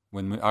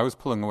 when I was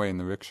pulling away in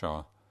the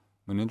rickshaw,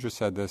 Munindra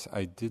said this,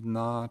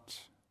 it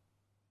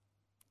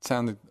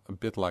sounded a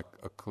bit like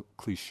a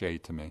cliche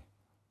to me.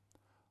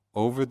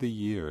 Over the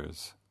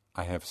years,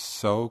 I have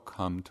so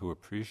come to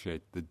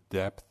appreciate the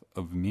depth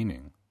of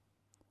meaning.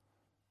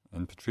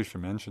 And Patricia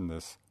mentioned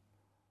this.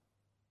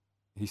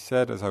 He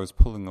said, as I was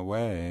pulling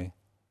away,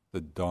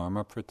 the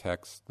Dharma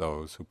protects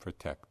those who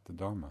protect the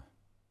Dharma.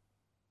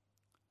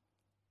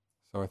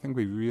 So I think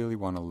we really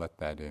want to let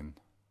that in,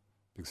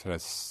 because it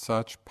has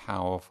such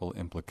powerful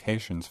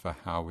implications for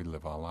how we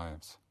live our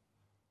lives.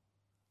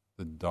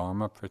 The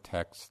Dharma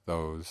protects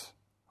those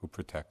who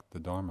protect the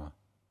Dharma.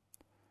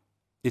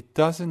 It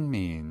doesn't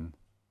mean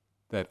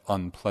that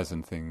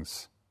unpleasant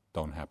things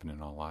don't happen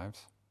in our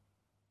lives.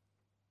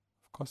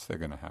 Of course they're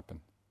going to happen.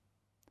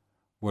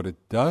 What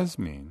it does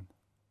mean,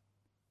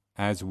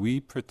 as we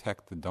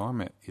protect the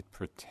Dharma, it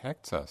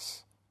protects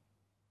us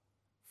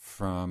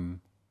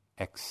from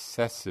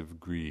excessive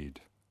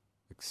greed,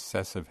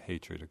 excessive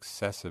hatred,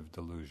 excessive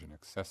delusion,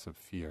 excessive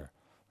fear,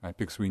 right?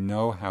 Because we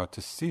know how to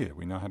see it,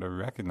 we know how to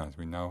recognize,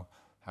 we know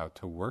how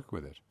to work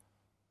with it.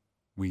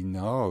 We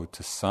know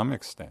to some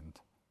extent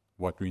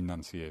what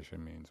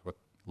renunciation means, what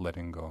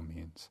letting go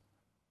means.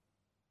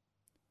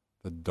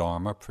 The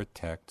Dharma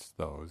protects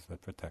those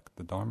that protect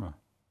the Dharma.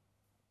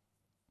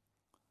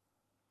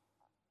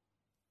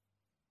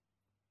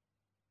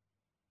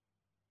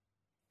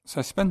 So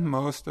I spent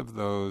most of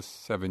those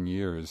 7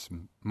 years,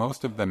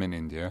 most of them in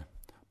India,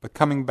 but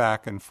coming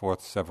back and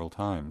forth several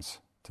times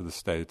to the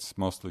States,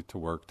 mostly to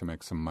work, to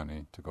make some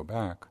money, to go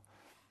back.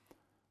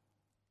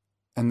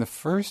 And the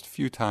first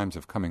few times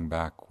of coming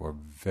back were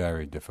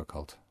very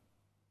difficult,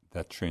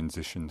 that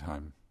transition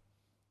time.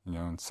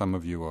 And some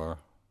of you are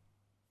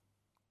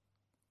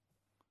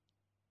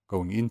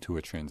going into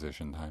a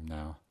transition time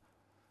now.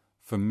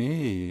 For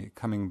me,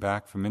 coming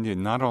back from India,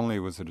 not only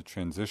was it a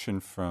transition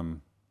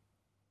from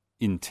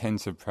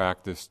intensive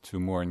practice to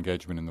more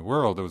engagement in the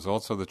world, it was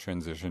also the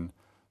transition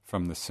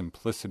from the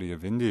simplicity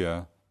of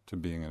India to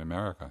being in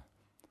America.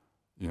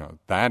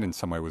 That in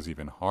some way was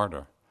even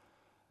harder.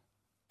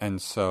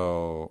 And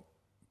so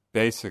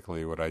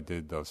basically what I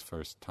did those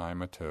first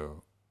time or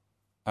two,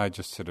 I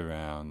just sit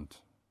around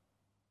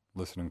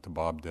listening to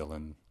Bob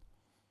Dylan,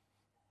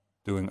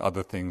 doing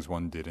other things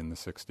one did in the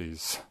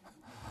 60s,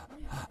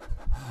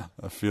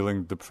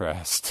 feeling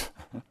depressed.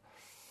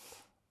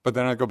 But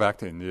then I go back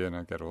to India and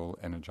I get all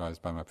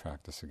energized by my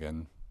practice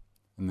again.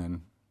 And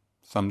then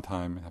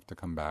sometime I have to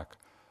come back.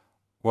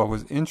 What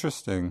was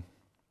interesting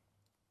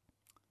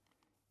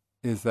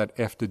is that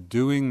after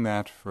doing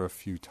that for a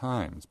few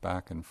times,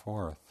 back and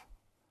forth,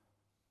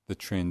 the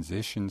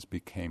transitions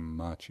became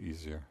much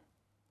easier.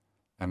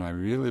 And I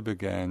really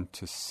began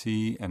to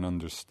see and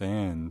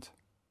understand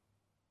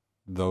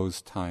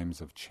those times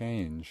of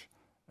change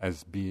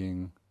as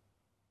being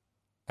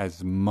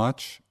as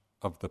much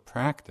of the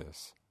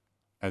practice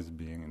as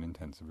being an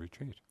intensive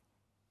retreat.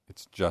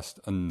 It's just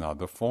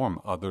another form.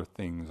 Other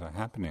things are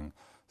happening.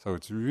 So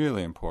it's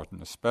really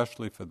important,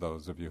 especially for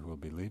those of you who will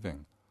be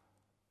leaving,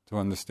 to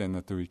understand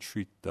that the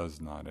retreat does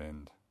not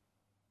end.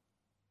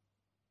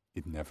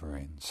 It never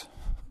ends.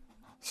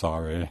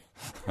 Sorry.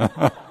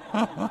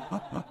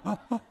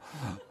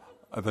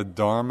 The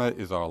Dharma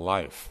is our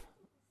life,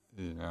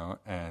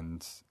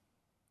 and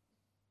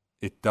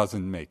it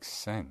doesn't make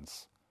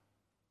sense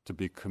to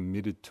be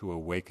committed to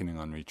awakening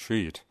on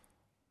retreat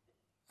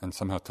and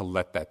somehow to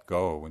let that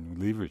go when we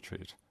leave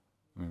retreat.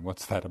 I mean,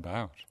 what's that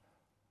about?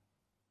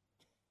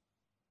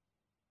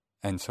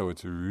 And so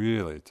it's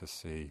really to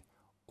see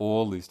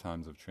all these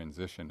times of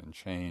transition and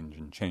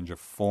change of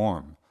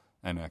form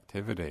and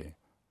activity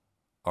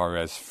are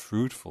as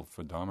fruitful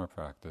for Dharma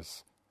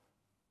practice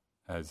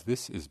as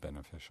this is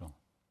beneficial.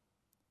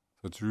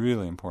 So it's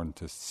really important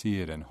to see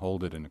it and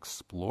hold it and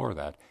explore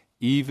that,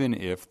 even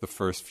if the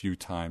first few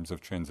times of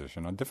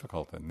transition are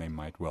difficult, and they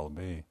might well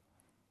be.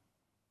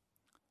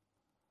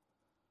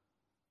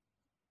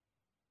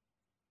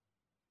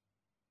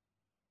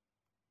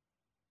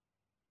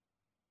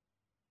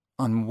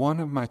 On one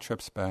of my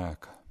trips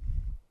back,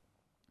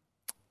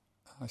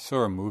 I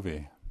saw a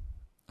movie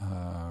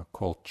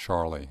called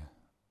Charlie.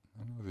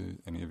 I don't know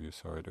if any of you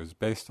saw it. It was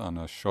based on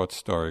a short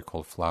story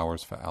called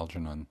Flowers for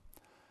Algernon.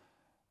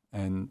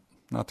 And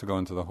not to go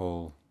into the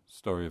whole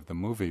story of the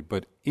movie,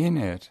 but in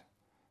it,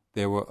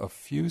 there were a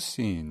few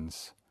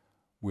scenes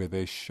where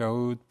they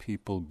showed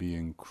people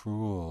being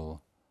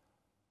cruel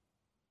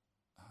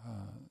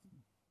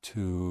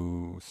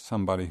to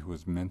somebody who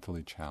was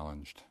mentally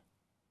challenged.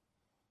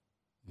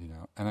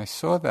 And I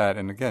saw that,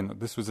 and again,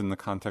 this was in the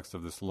context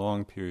of this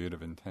long period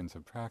of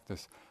intensive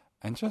practice,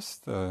 and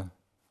just the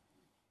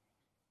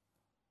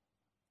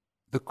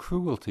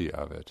cruelty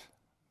of it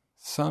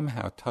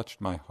somehow touched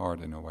my heart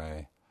in a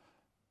way,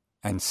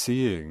 and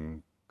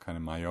seeing kind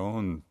of my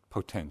own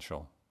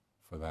potential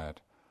for that.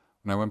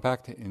 When I went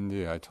back to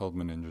India, I told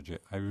Munindraji,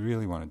 I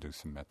really want to do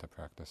some metta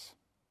practice.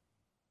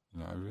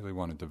 I really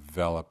want to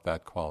develop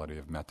that quality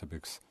of metta,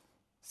 because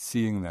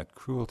seeing that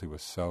cruelty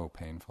was so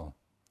painful.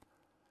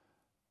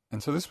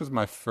 And so this was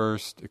my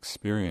first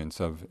experience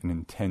of an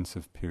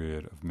intensive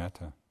period of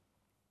metta.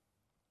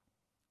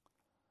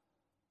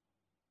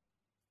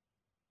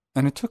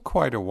 And it took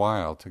quite a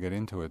while to get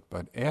into it,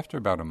 but after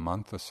about a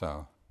month or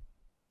so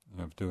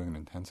of doing it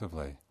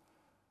intensively,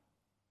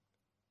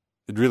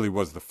 it really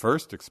was the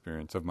first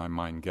experience of my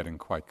mind getting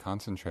quite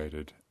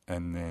concentrated.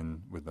 And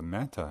then with the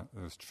metta,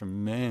 there was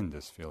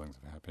tremendous feelings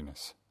of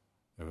happiness.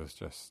 It was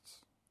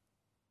just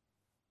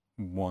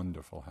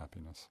wonderful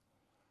happiness.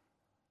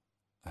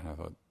 And I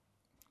thought,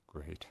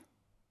 great,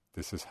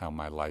 this is how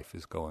my life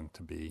is going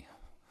to be.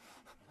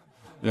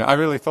 I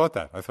really thought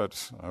that. I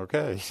thought,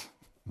 okay,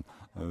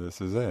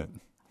 this is it.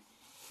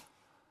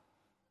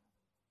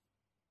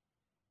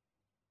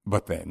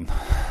 But then,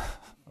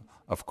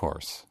 of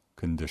course,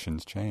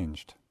 conditions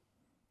changed.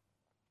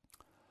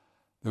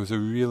 There was a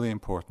really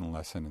important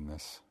lesson in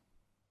this,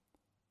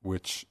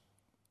 which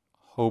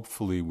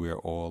hopefully we're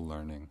all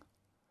learning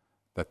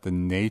that the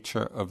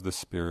nature of the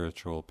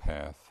spiritual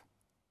path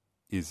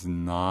is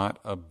not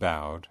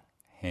about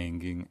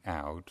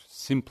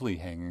simply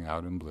hanging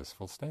out in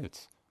blissful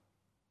states.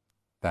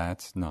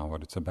 That's not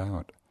what it's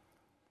about.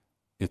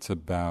 It's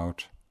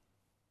about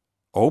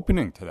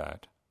opening to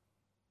that,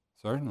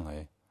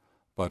 certainly,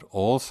 but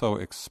also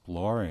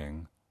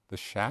exploring the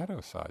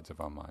shadow sides of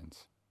our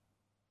minds.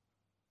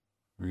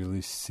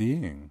 Really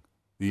seeing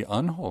the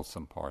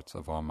unwholesome parts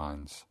of our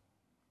minds.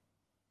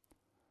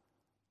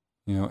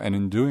 And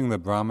in doing the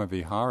Brahma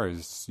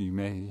Viharas, you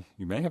may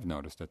have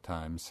noticed at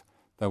times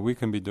that we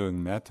can be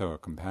doing metta or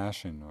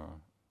compassion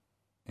or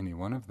any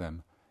one of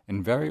them,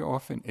 and very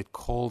often it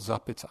calls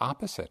up its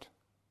opposite.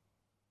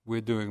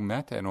 We're doing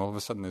metta, and all of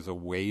a sudden there's a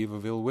wave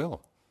of ill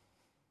will.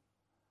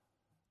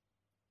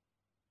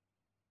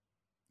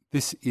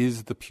 This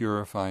is the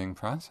purifying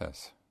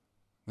process.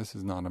 This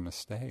is not a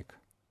mistake.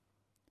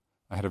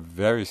 I had a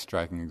very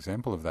striking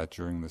example of that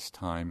during this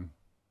time,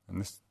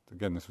 and this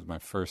was my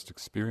first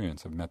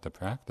experience of metta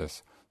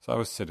practice. So I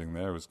was sitting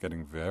there, I was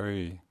getting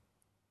very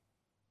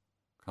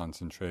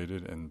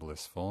concentrated and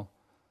blissful.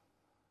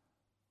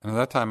 And at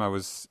that time I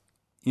was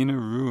in a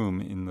room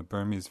in the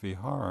Burmese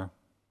Vihara.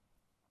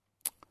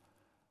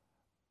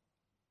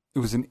 It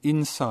was an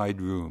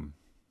inside room.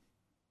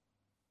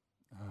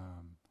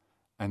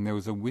 And there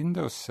was a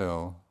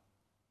windowsill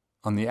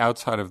on the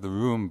outside of the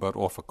room, but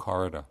off a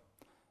corridor.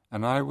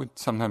 And I would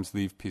sometimes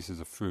leave pieces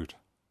of fruit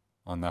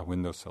on that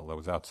windowsill that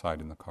was outside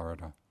in the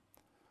corridor.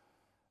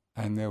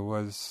 And there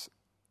was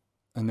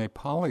a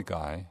Nepali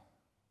guy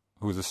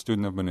who was a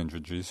student of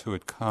Munindraji's who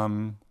had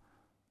come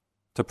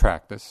to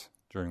practice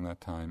during that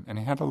time. And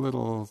he had a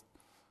little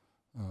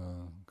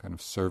kind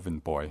of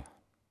servant boy,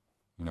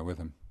 with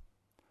him.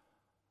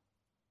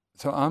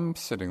 So I'm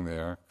sitting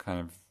there kind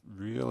of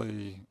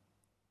really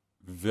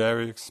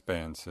very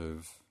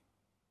expansive,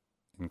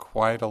 in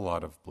quite a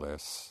lot of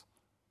bliss.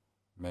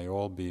 May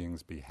all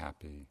beings be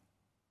happy.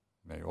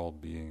 May all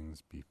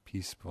beings be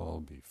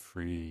peaceful, be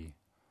free.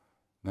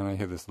 Then I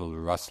hear this little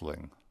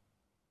rustling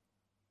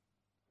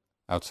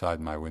outside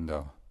my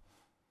window.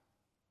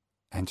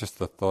 And just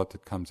the thought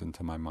that comes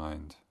into my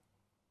mind,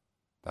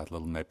 that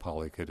little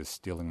Nepali kid is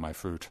stealing my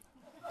fruit.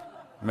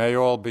 May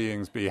all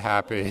beings be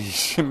happy.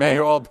 May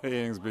all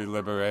beings be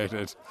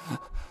liberated.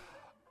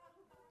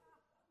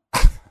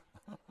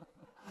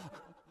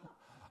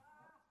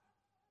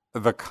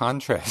 The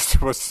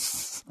contrast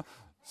was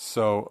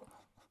so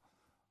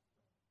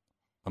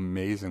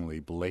amazingly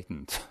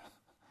blatant.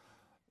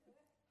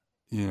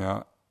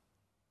 So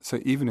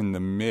even in the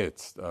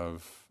midst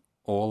of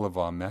all of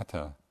our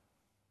metta,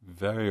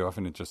 very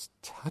often it just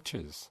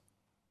touches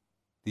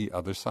the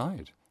other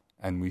side,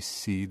 and we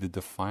see the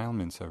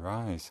defilements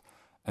arise.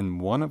 And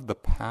one of the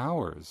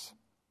powers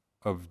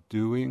of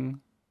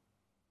doing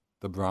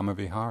the Brahma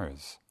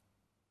Viharas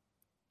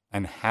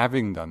and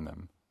having done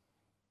them,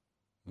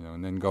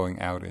 and then going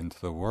out into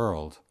the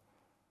world,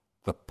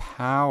 the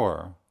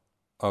power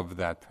of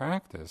that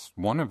practice,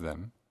 one of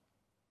them,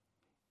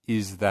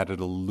 is that it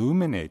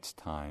illuminates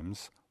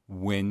times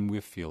when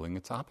we're feeling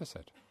its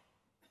opposite.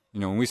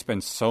 When we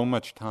spend so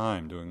much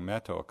time doing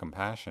metta or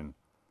compassion,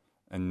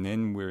 and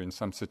then we're in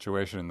some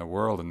situation in the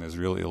world and there's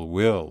real ill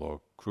will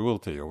or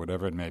cruelty or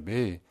whatever it may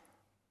be,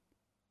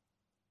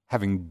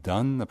 having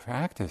done the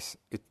practice,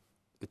 it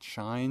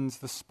shines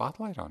the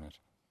spotlight on it.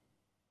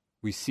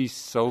 We see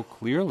so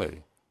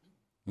clearly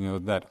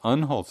that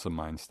unwholesome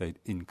mind state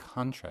in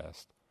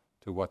contrast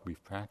to what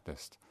we've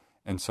practiced.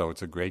 And so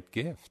it's a great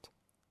gift.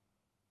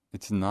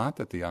 It's not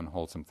that the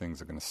unwholesome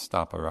things are going to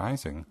stop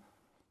arising,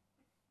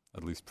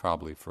 at least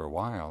probably for a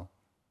while.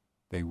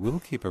 They will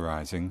keep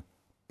arising,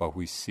 but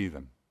we see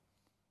them.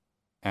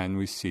 And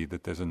we see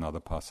that there's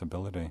another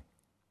possibility.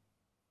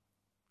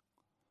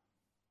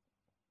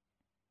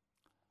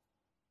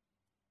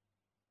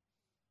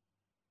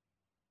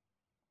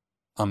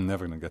 I'm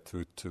never going to get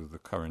to the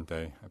current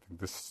day. I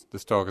think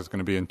this talk is going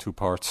to be in 2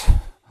 parts.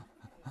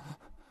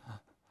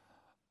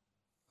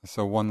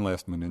 So one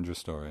last Munindra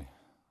story,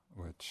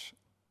 which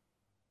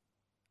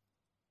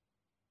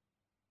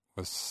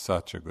was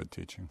such a good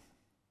teaching.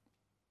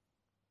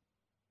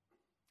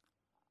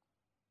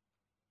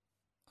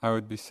 I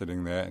would be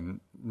sitting there,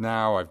 and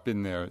now I've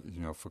been there,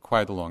 for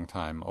quite a long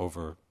time,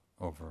 over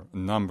a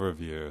number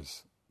of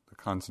years. The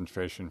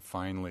concentration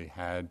finally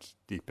had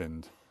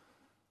deepened.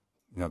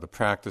 The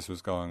practice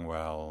was going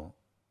well,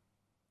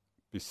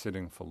 be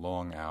sitting for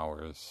long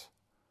hours.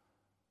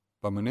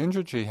 But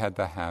Munindraji had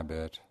the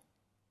habit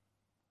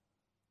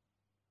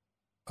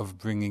of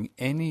bringing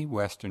any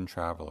Western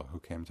traveler who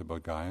came to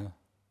Bodh Gaya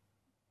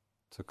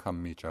to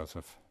come meet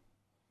Joseph,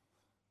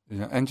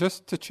 and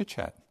just to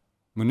chit-chat.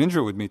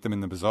 Munindra would meet them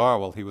in the bazaar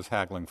while he was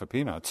haggling for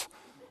peanuts.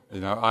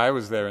 I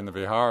was there in the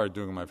vihara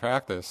doing my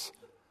practice,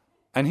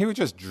 and he would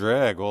just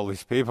drag all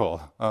these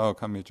people. Oh,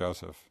 come meet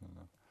Joseph.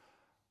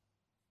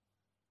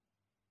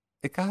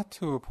 It got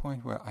to a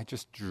point where I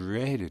just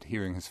dreaded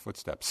hearing his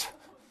footsteps.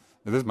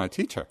 This is my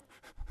teacher.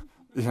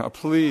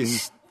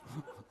 Please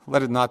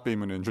let it not be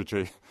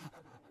Munindraji.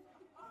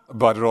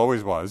 but it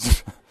always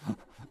was.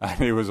 And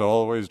he was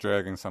always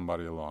dragging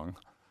somebody along.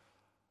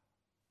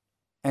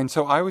 And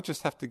so I would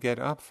just have to get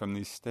up from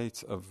these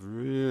states of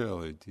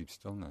really deep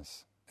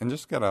stillness and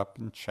just get up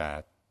and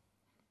chat,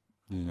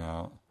 you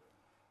know.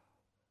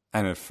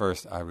 And at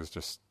first I was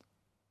just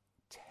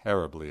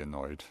terribly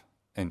annoyed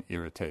and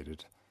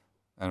irritated.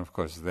 And of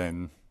course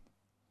then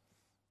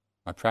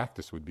my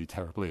practice would be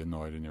terribly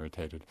annoyed and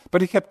irritated.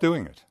 But he kept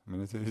doing it. I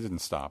mean, he didn't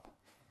stop.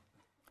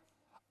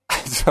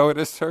 So at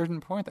a certain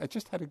point I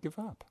just had to give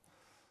up,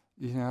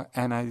 you know,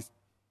 and I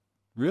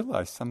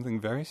realized something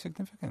very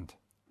significant.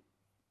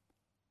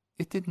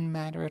 It didn't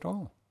matter at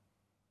all.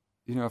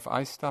 You know, if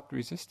I stopped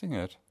resisting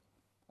it,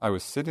 I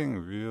was sitting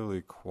in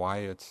really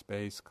quiet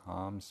space,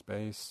 calm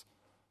space.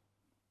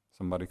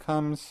 Somebody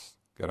comes,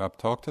 get up,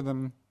 talk to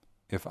them.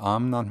 If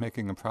I'm not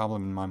making a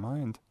problem in my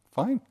mind,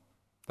 fine.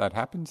 That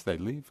happens, they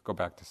leave, go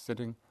back to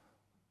sitting.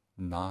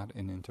 Not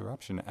an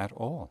interruption at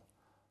all.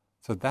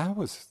 So that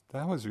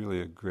was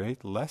really a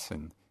great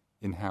lesson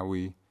in how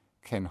we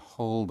can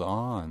hold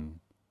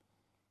on,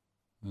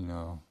 you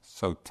know,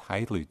 so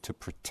tightly to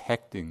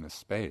protecting the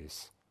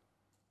space.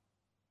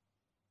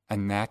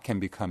 And that can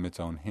become its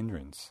own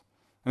hindrance.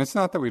 And it's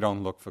not that we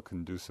don't look for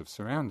conducive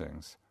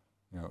surroundings.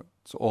 You know,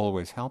 it's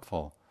always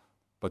helpful.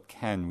 But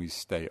can we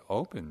stay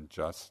open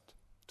just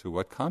to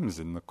what comes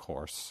in the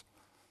course,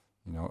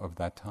 you know, of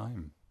that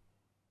time?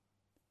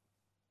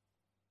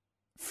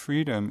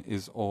 Freedom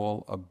is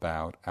all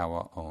about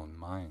our own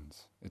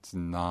minds. It's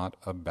not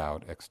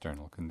about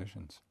external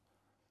conditions.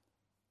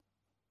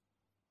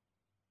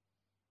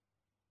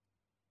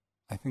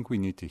 I think we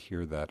need to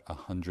hear that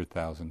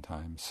 100,000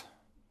 times,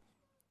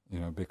 you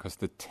know, because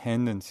the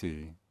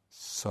tendency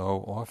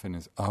so often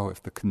is,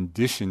 if the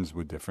conditions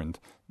were different,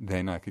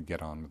 then I could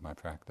get on with my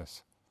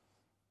practice.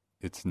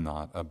 It's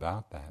not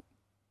about that.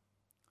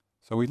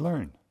 So we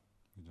learn.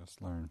 We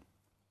just learn.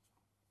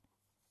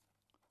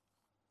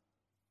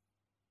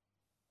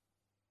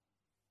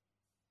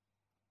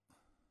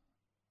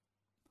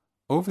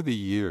 Over the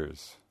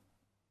years,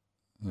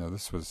 you know,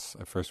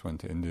 I first went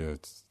to India,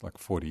 it's like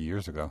 40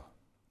 years ago.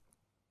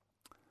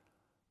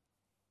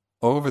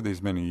 Over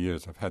these many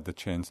years, I've had the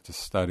chance to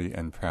study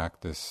and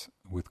practice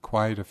with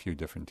quite a few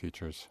different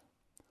teachers.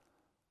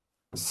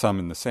 Some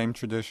in the same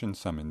tradition,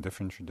 some in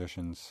different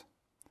traditions.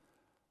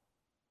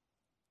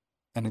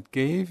 And it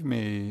gave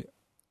me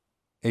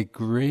a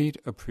great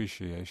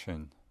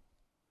appreciation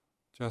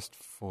just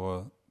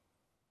for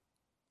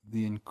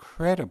the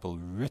incredible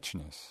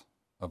richness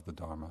of the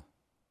Dharma.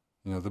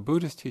 You know, the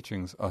Buddhist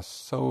teachings are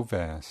so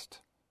vast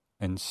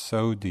and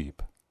so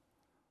deep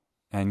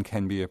and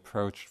can be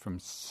approached from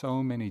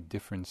so many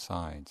different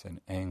sides and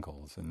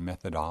angles and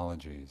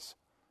methodologies.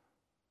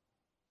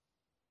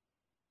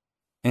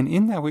 And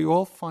in that we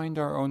all find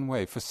our own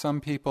way. For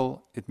some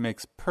people, it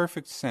makes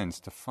perfect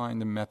sense to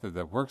find a method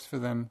that works for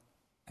them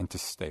and to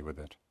stay with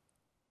it.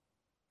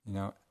 You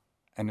know,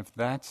 and if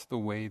that's the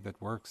way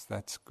that works,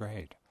 that's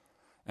great.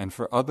 And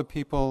for other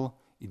people,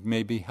 it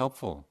may be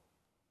helpful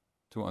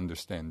to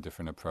understand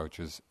different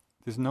approaches.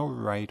 There's no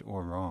right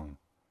or wrong.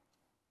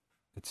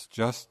 It's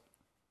just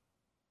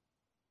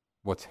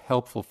what's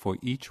helpful for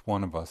each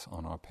one of us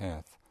on our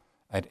path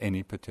at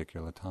any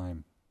particular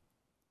time.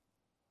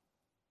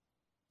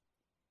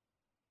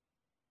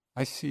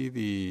 I see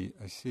the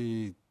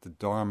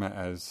Dharma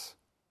as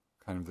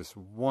kind of this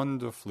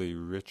wonderfully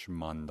rich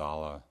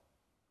mandala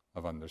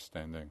of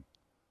understanding,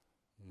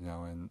 you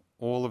know, and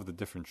all of the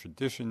different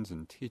traditions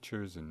and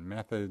teachers and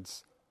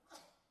methods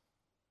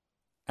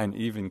and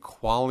even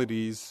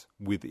qualities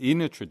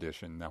within a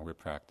tradition that we're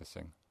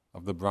practicing,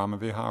 of the Brahma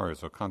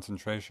Viharas or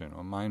concentration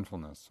or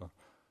mindfulness or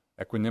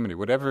equanimity,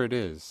 whatever it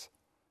is,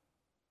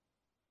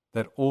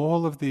 that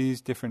all of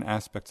these different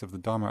aspects of the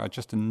Dharma are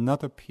just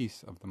another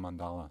piece of the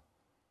mandala.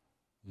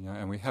 You know,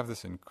 and we have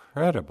this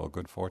incredible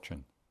good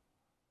fortune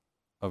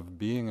of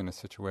being in a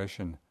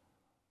situation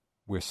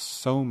where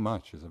so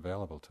much is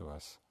available to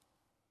us.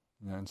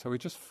 You know, and so we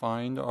just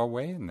find our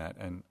way in that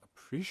and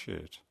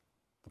appreciate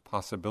the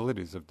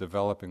possibilities of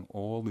developing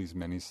all these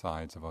many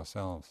sides of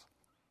ourselves.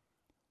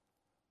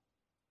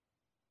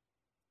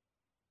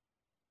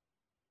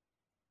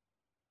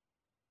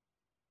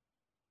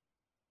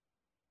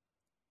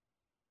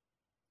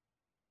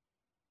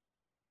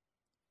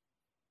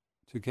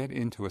 To get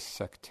into a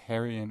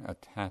sectarian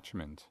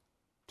attachment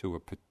to a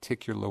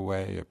particular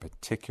way, a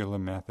particular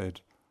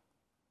method,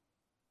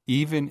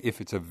 even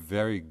if it's a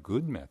very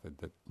good method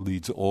that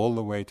leads all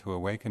the way to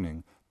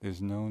awakening,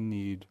 there's no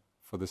need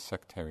for the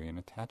sectarian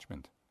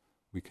attachment.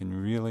 We can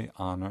really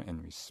honor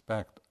and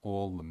respect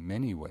all the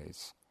many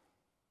ways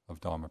of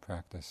Dharma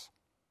practice.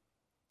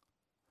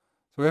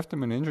 So after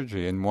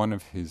Munindraji, and one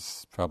of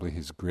probably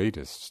his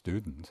greatest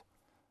students,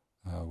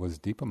 was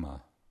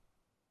Dipama.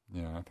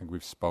 You know, I think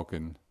we've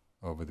spoken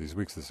over these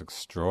weeks, this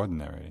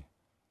extraordinary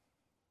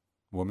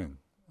woman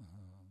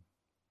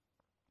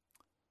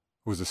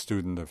who was a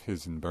student of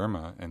his in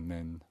Burma and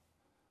then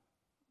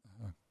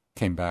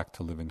came back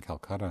to live in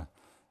Calcutta.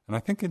 And I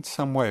think in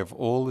some way, of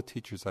all the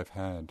teachers I've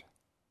had,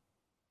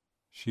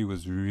 she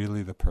was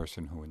really the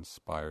person who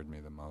inspired me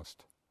the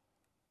most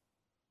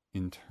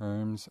in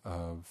terms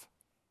of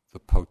the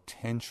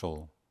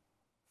potential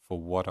for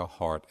what a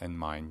heart and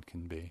mind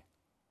can be.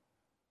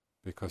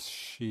 Because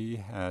she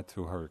had,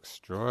 through her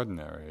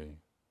extraordinary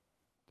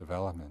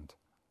development,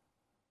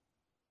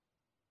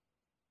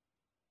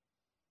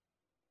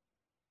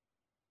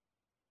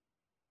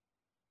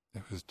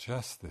 it was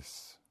just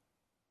this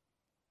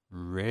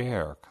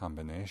rare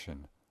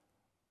combination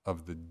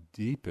of the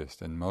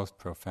deepest and most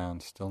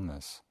profound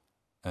stillness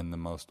and the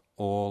most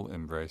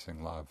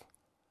all-embracing love.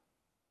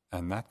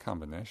 And that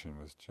combination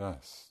was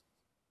just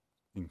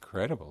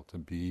incredible to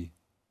be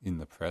in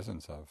the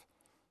presence of.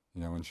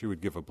 You know, when she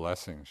would give a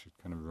blessing, she'd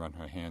kind of run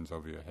her hands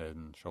over your head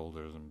and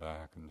shoulders and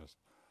back, and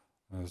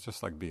it was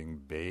just like being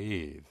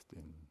bathed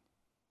in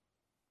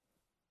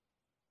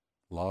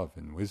love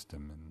and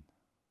wisdom, and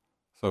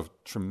so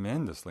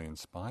tremendously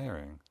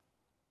inspiring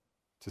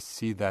to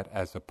see that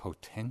as a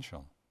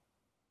potential.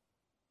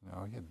 You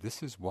know, yeah,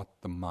 this is what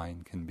the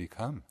mind can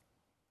become,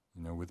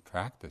 you know, with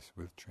practice,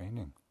 with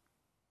training.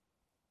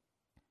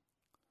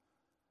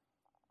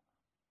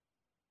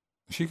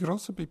 She could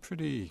also be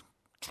pretty...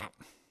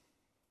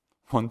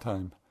 One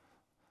time,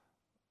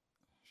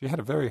 she had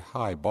a very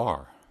high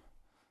bar.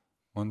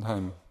 One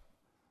time,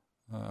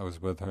 I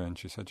was with her and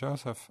she said,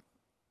 "Joseph,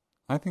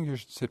 I think you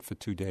should sit for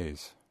 2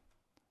 days."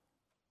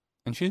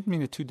 And she didn't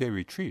mean a 2-day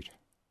retreat.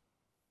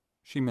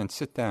 She meant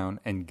sit down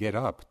and get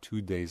up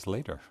 2 days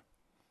later,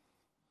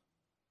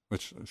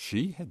 which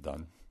she had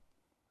done.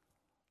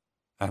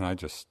 And I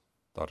just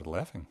started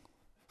laughing.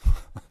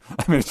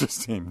 I mean, it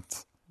just seemed...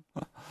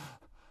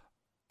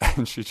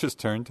 And she just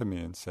turned to me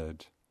and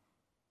said,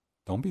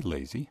 "Don't be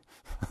lazy."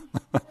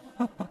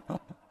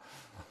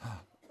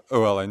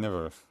 Well, I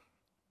never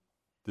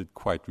did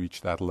quite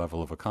reach that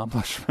level of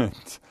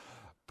accomplishment.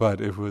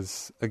 But it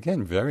was,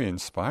 again, very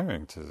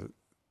inspiring to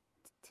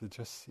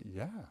just see,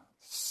 yeah,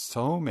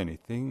 so many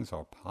things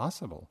are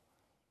possible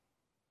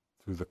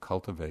through the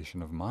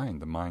cultivation of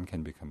mind. The mind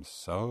can become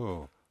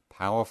so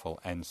powerful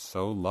and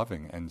so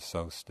loving and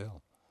so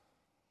still.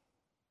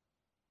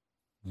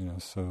 You know,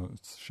 so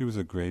she was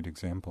a great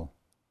example.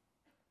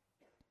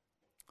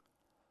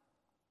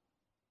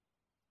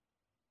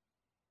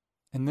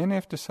 And then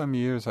after some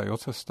years, I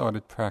also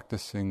started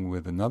practicing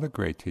with another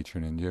great teacher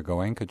in India,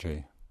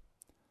 Goenkaji.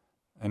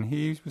 And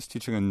he was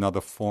teaching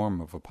another form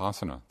of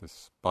vipassana,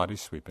 this body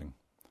sweeping,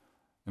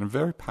 and a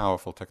very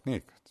powerful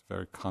technique. It's a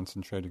very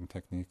concentrating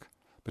technique.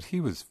 But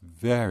he was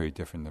very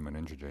different than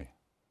Munindraji.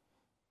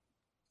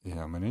 You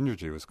know,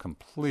 Munindraji was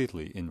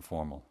completely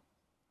informal.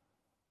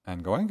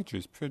 And Goenkaji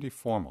is pretty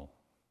formal.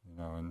 You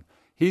know, and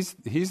he's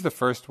the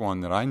first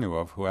one that I knew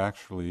of who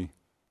actually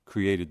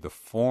created the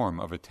form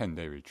of a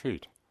 10-day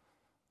retreat.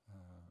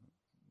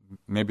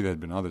 Maybe there had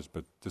been others,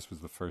 but this was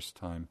the first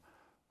time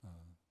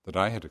that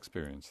I had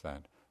experienced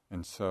that.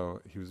 And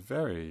so he was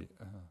very,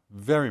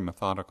 very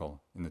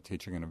methodical in the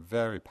teaching and a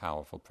very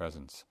powerful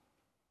presence.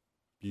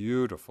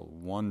 Beautiful,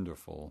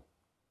 wonderful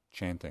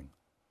chanting.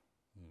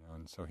 You know,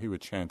 and so he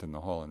would chant in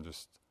the hall and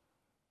just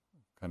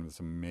kind of this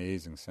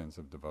amazing sense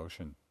of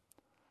devotion.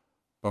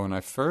 But when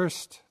the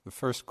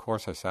first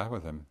course I sat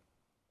with him,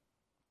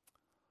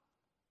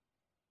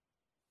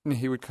 and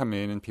he would come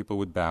in and people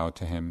would bow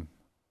to him.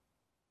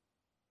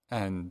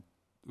 And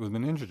with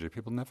Munindraji,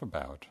 people never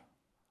bowed.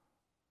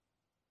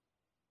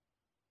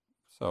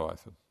 So I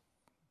said,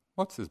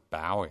 "What's this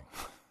bowing?"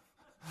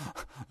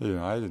 You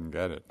know, I didn't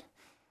get it.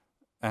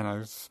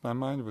 And my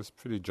mind was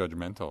pretty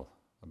judgmental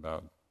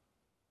about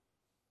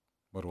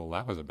what all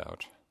that was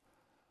about.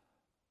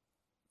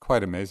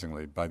 Quite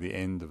amazingly, by the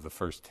end of the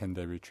first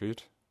 10-day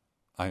retreat,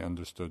 I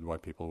understood why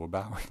people were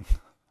bowing.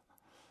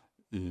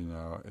 You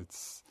know,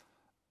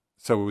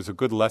 so it was a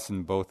good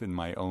lesson both in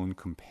my own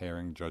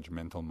comparing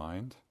judgmental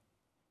mind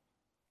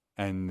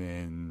and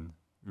then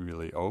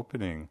really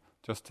opening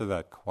just to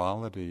that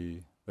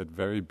quality, that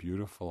very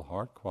beautiful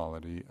heart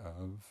quality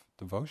of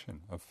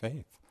devotion, of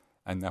faith.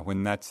 And that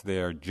when that's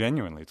there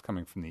genuinely, it's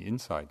coming from the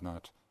inside,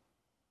 not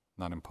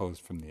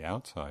imposed from the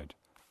outside,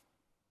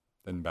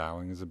 then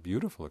bowing is a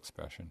beautiful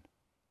expression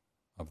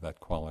of that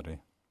quality.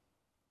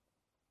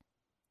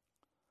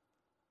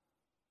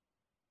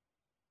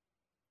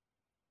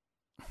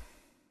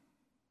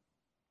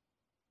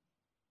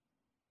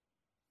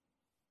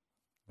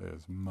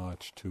 There's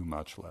much, too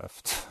much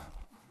left.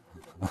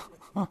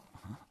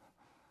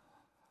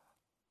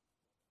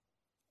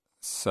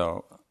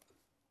 So,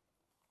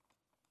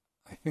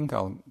 I think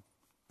I'm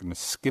going to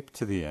skip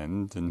to the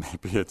end and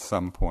maybe at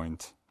some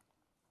point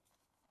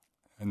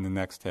in the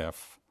next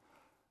half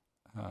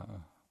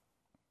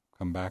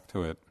come back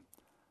to it.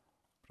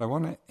 But I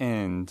want to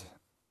end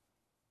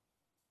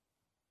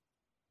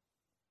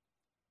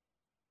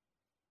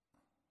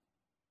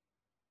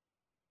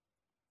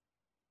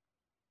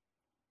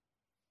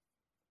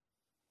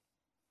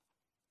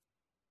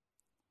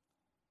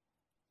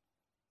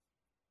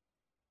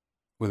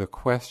with a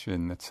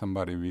question that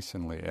somebody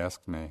recently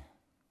asked me.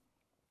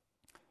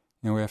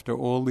 You know, after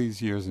all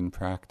these years in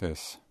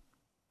practice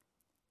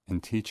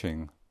and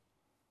teaching,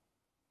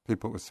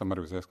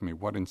 Somebody was asking me,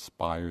 what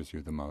inspires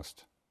you the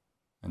most?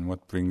 And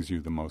what brings you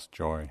the most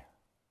joy?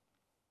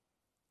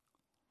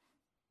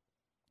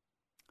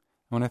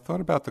 When I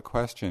thought about the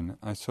question,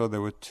 I saw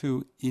there were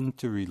two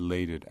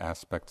interrelated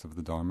aspects of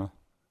the Dharma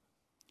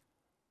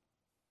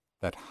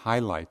that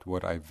highlight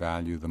what I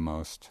value the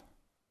most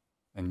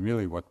and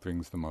really what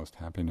brings the most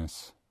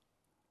happiness.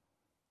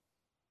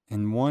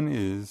 And one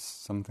is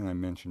something I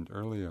mentioned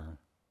earlier,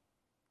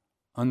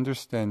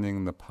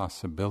 understanding the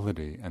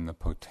possibility and the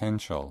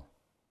potential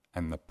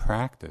and the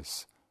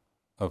practice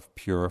of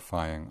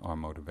purifying our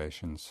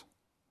motivations,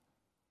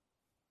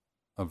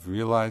 of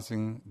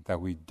realizing that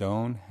we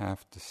don't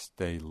have to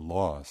stay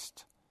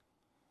lost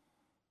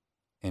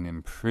and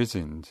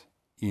imprisoned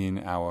in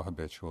our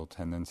habitual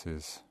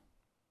tendencies.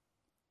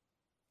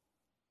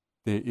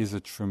 There is a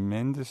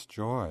tremendous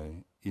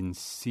joy in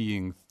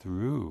seeing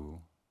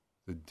through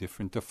the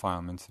different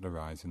defilements that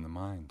arise in the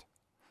mind.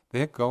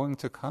 They're going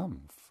to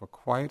come for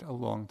quite a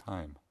long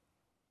time.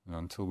 And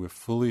until we're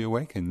fully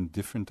awakened,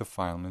 different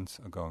defilements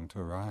are going to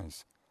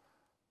arise.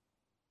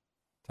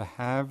 To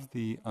have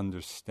the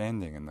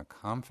understanding and the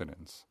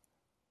confidence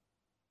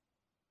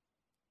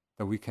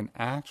that we can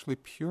actually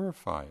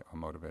purify our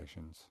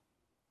motivations.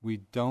 We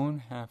don't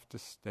have to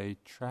stay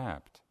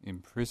trapped,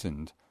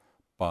 imprisoned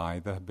by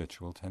the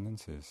habitual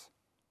tendencies.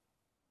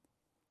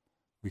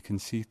 We can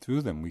see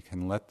through them. We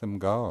can let them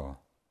go.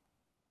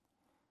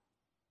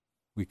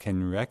 We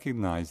can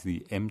recognize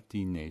the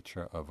empty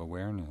nature of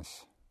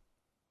awareness.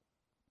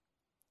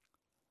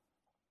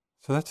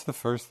 So that's the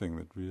first thing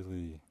that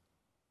really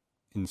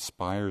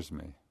inspires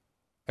me.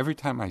 Every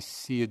time I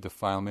see a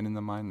defilement in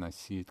the mind and I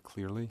see it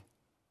clearly,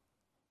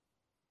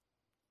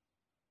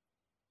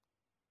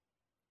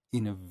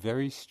 in a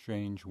very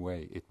strange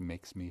way, it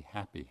makes me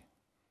happy.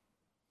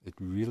 It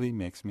really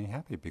makes me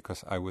happy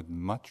because I would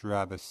much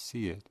rather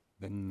see it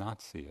than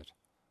not see it.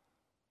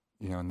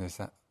 And there's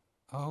that,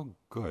 oh,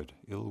 good,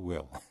 ill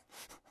will.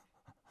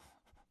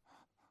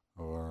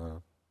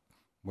 Or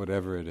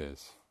whatever it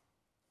is.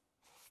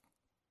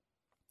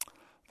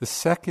 The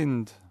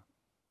second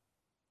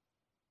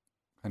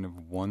kind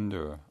of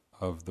wonder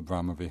of the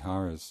Brahma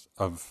Viharas,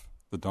 of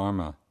the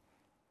Dharma,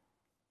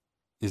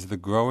 is the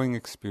growing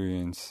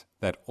experience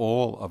that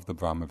all of the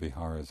Brahma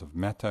Viharas of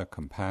metta,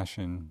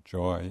 compassion,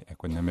 joy,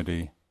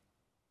 equanimity,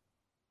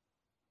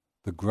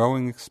 the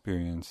growing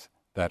experience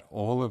that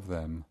all of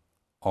them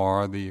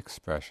are the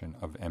expression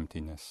of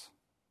emptiness.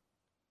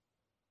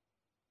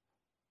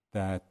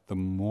 That the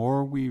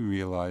more we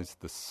realize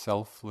the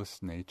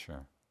selfless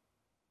nature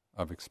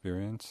of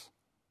experience,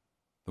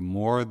 the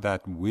more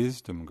that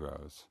wisdom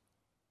grows.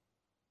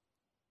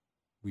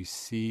 We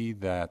see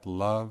that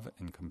love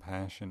and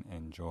compassion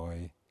and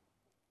joy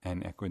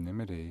and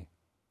equanimity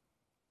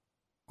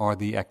are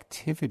the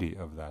activity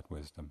of that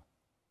wisdom.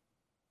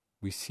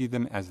 We see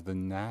them as the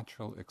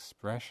natural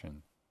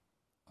expression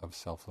of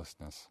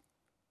selflessness.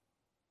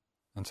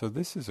 And so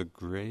this is a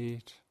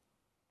great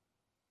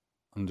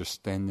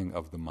understanding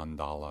of the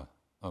mandala,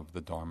 of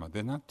the Dharma.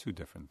 They're not two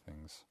different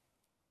things.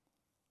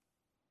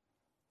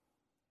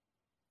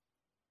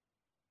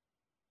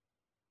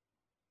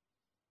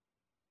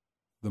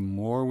 The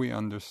more we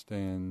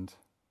understand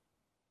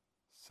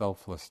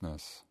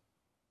selflessness,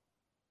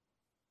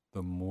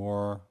 the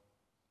more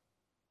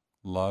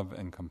love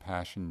and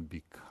compassion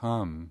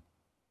become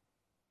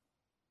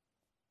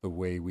the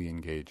way we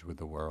engage with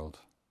the world.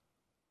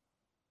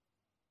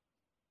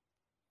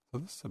 So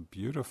this is a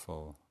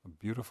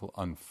beautiful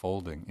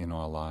unfolding in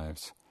our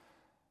lives.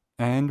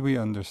 And we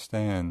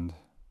understand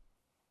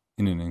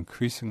in an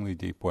increasingly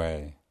deep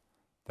way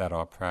that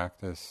our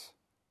practice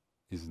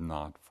is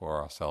not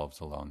for ourselves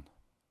alone.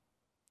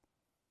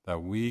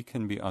 That we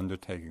can be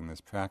undertaking this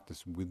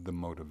practice with the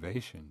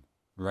motivation,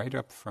 right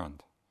up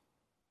front,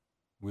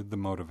 with the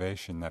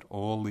motivation that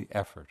all the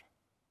effort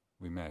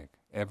we make,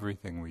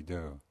 everything we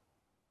do,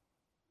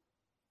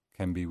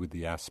 can be with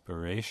the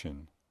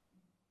aspiration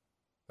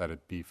that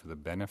it be for the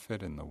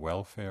benefit and the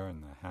welfare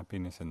and the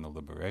happiness and the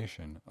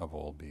liberation of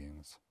all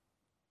beings.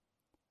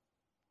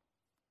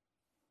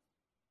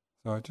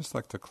 So I'd just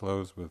like to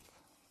close with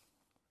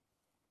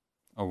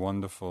a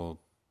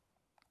wonderful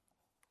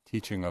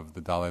teaching of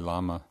the Dalai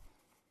Lama.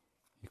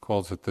 He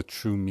calls it the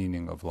true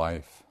meaning of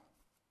life.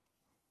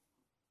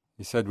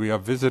 He said, we are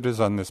visitors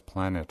on this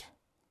planet.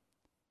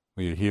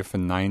 We are here for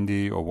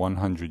 90 or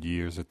 100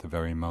 years at the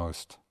very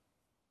most.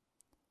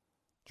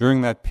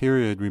 During that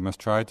period, we must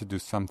try to do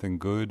something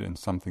good and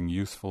something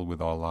useful with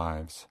our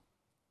lives.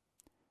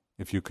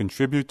 If you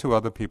contribute to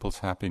other people's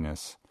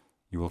happiness,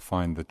 you will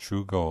find the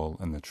true goal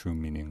and the true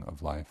meaning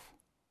of life.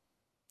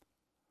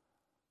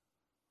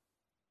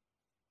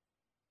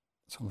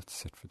 So let's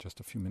sit for just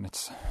a few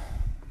minutes.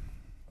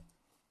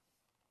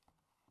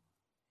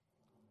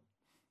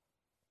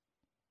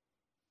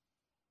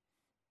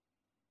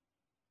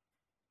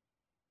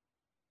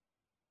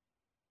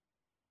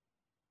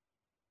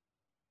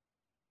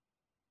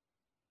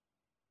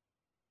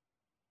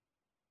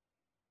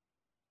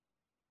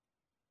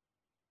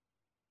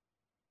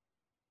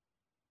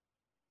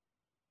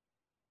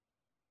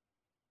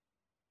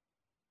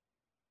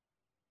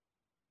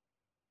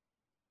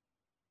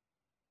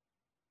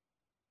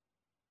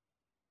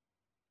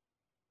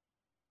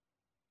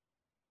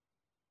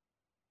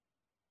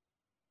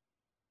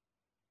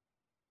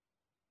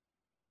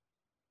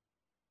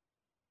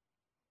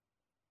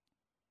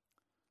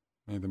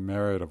 May the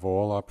merit of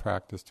all our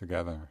practice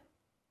together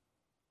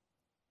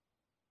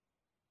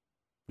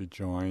be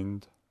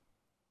joined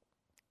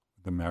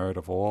with the merit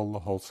of all the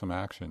wholesome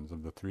actions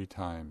of the 3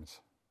 times,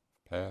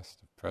 of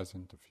past, of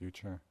present, of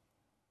future.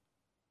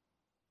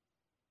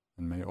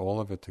 And may all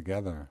of it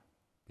together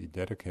be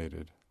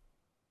dedicated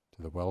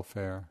to the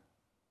welfare,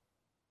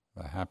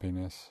 the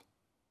happiness,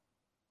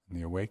 and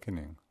the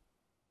awakening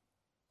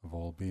of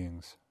all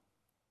beings.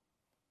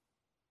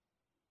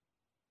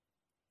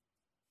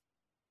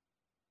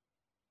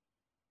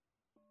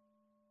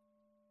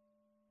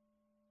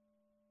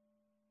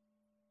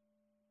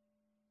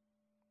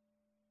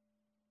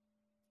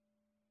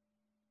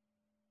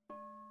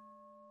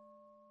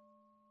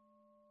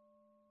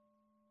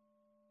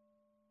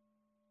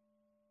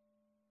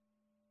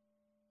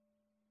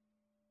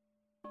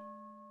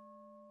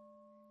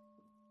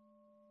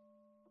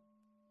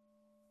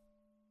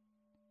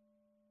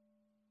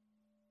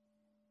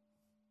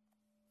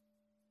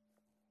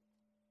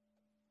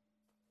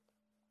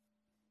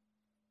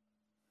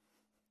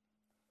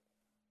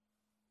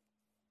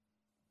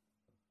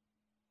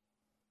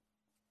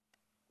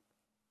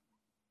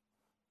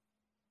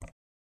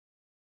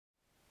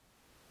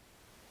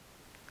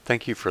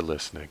 Thank you for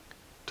listening.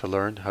 To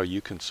learn how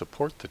you can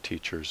support the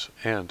teachers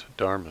and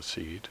Dharma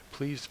Seed,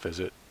 please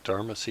visit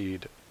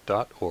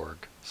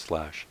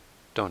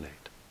dharmaseed.org/donate.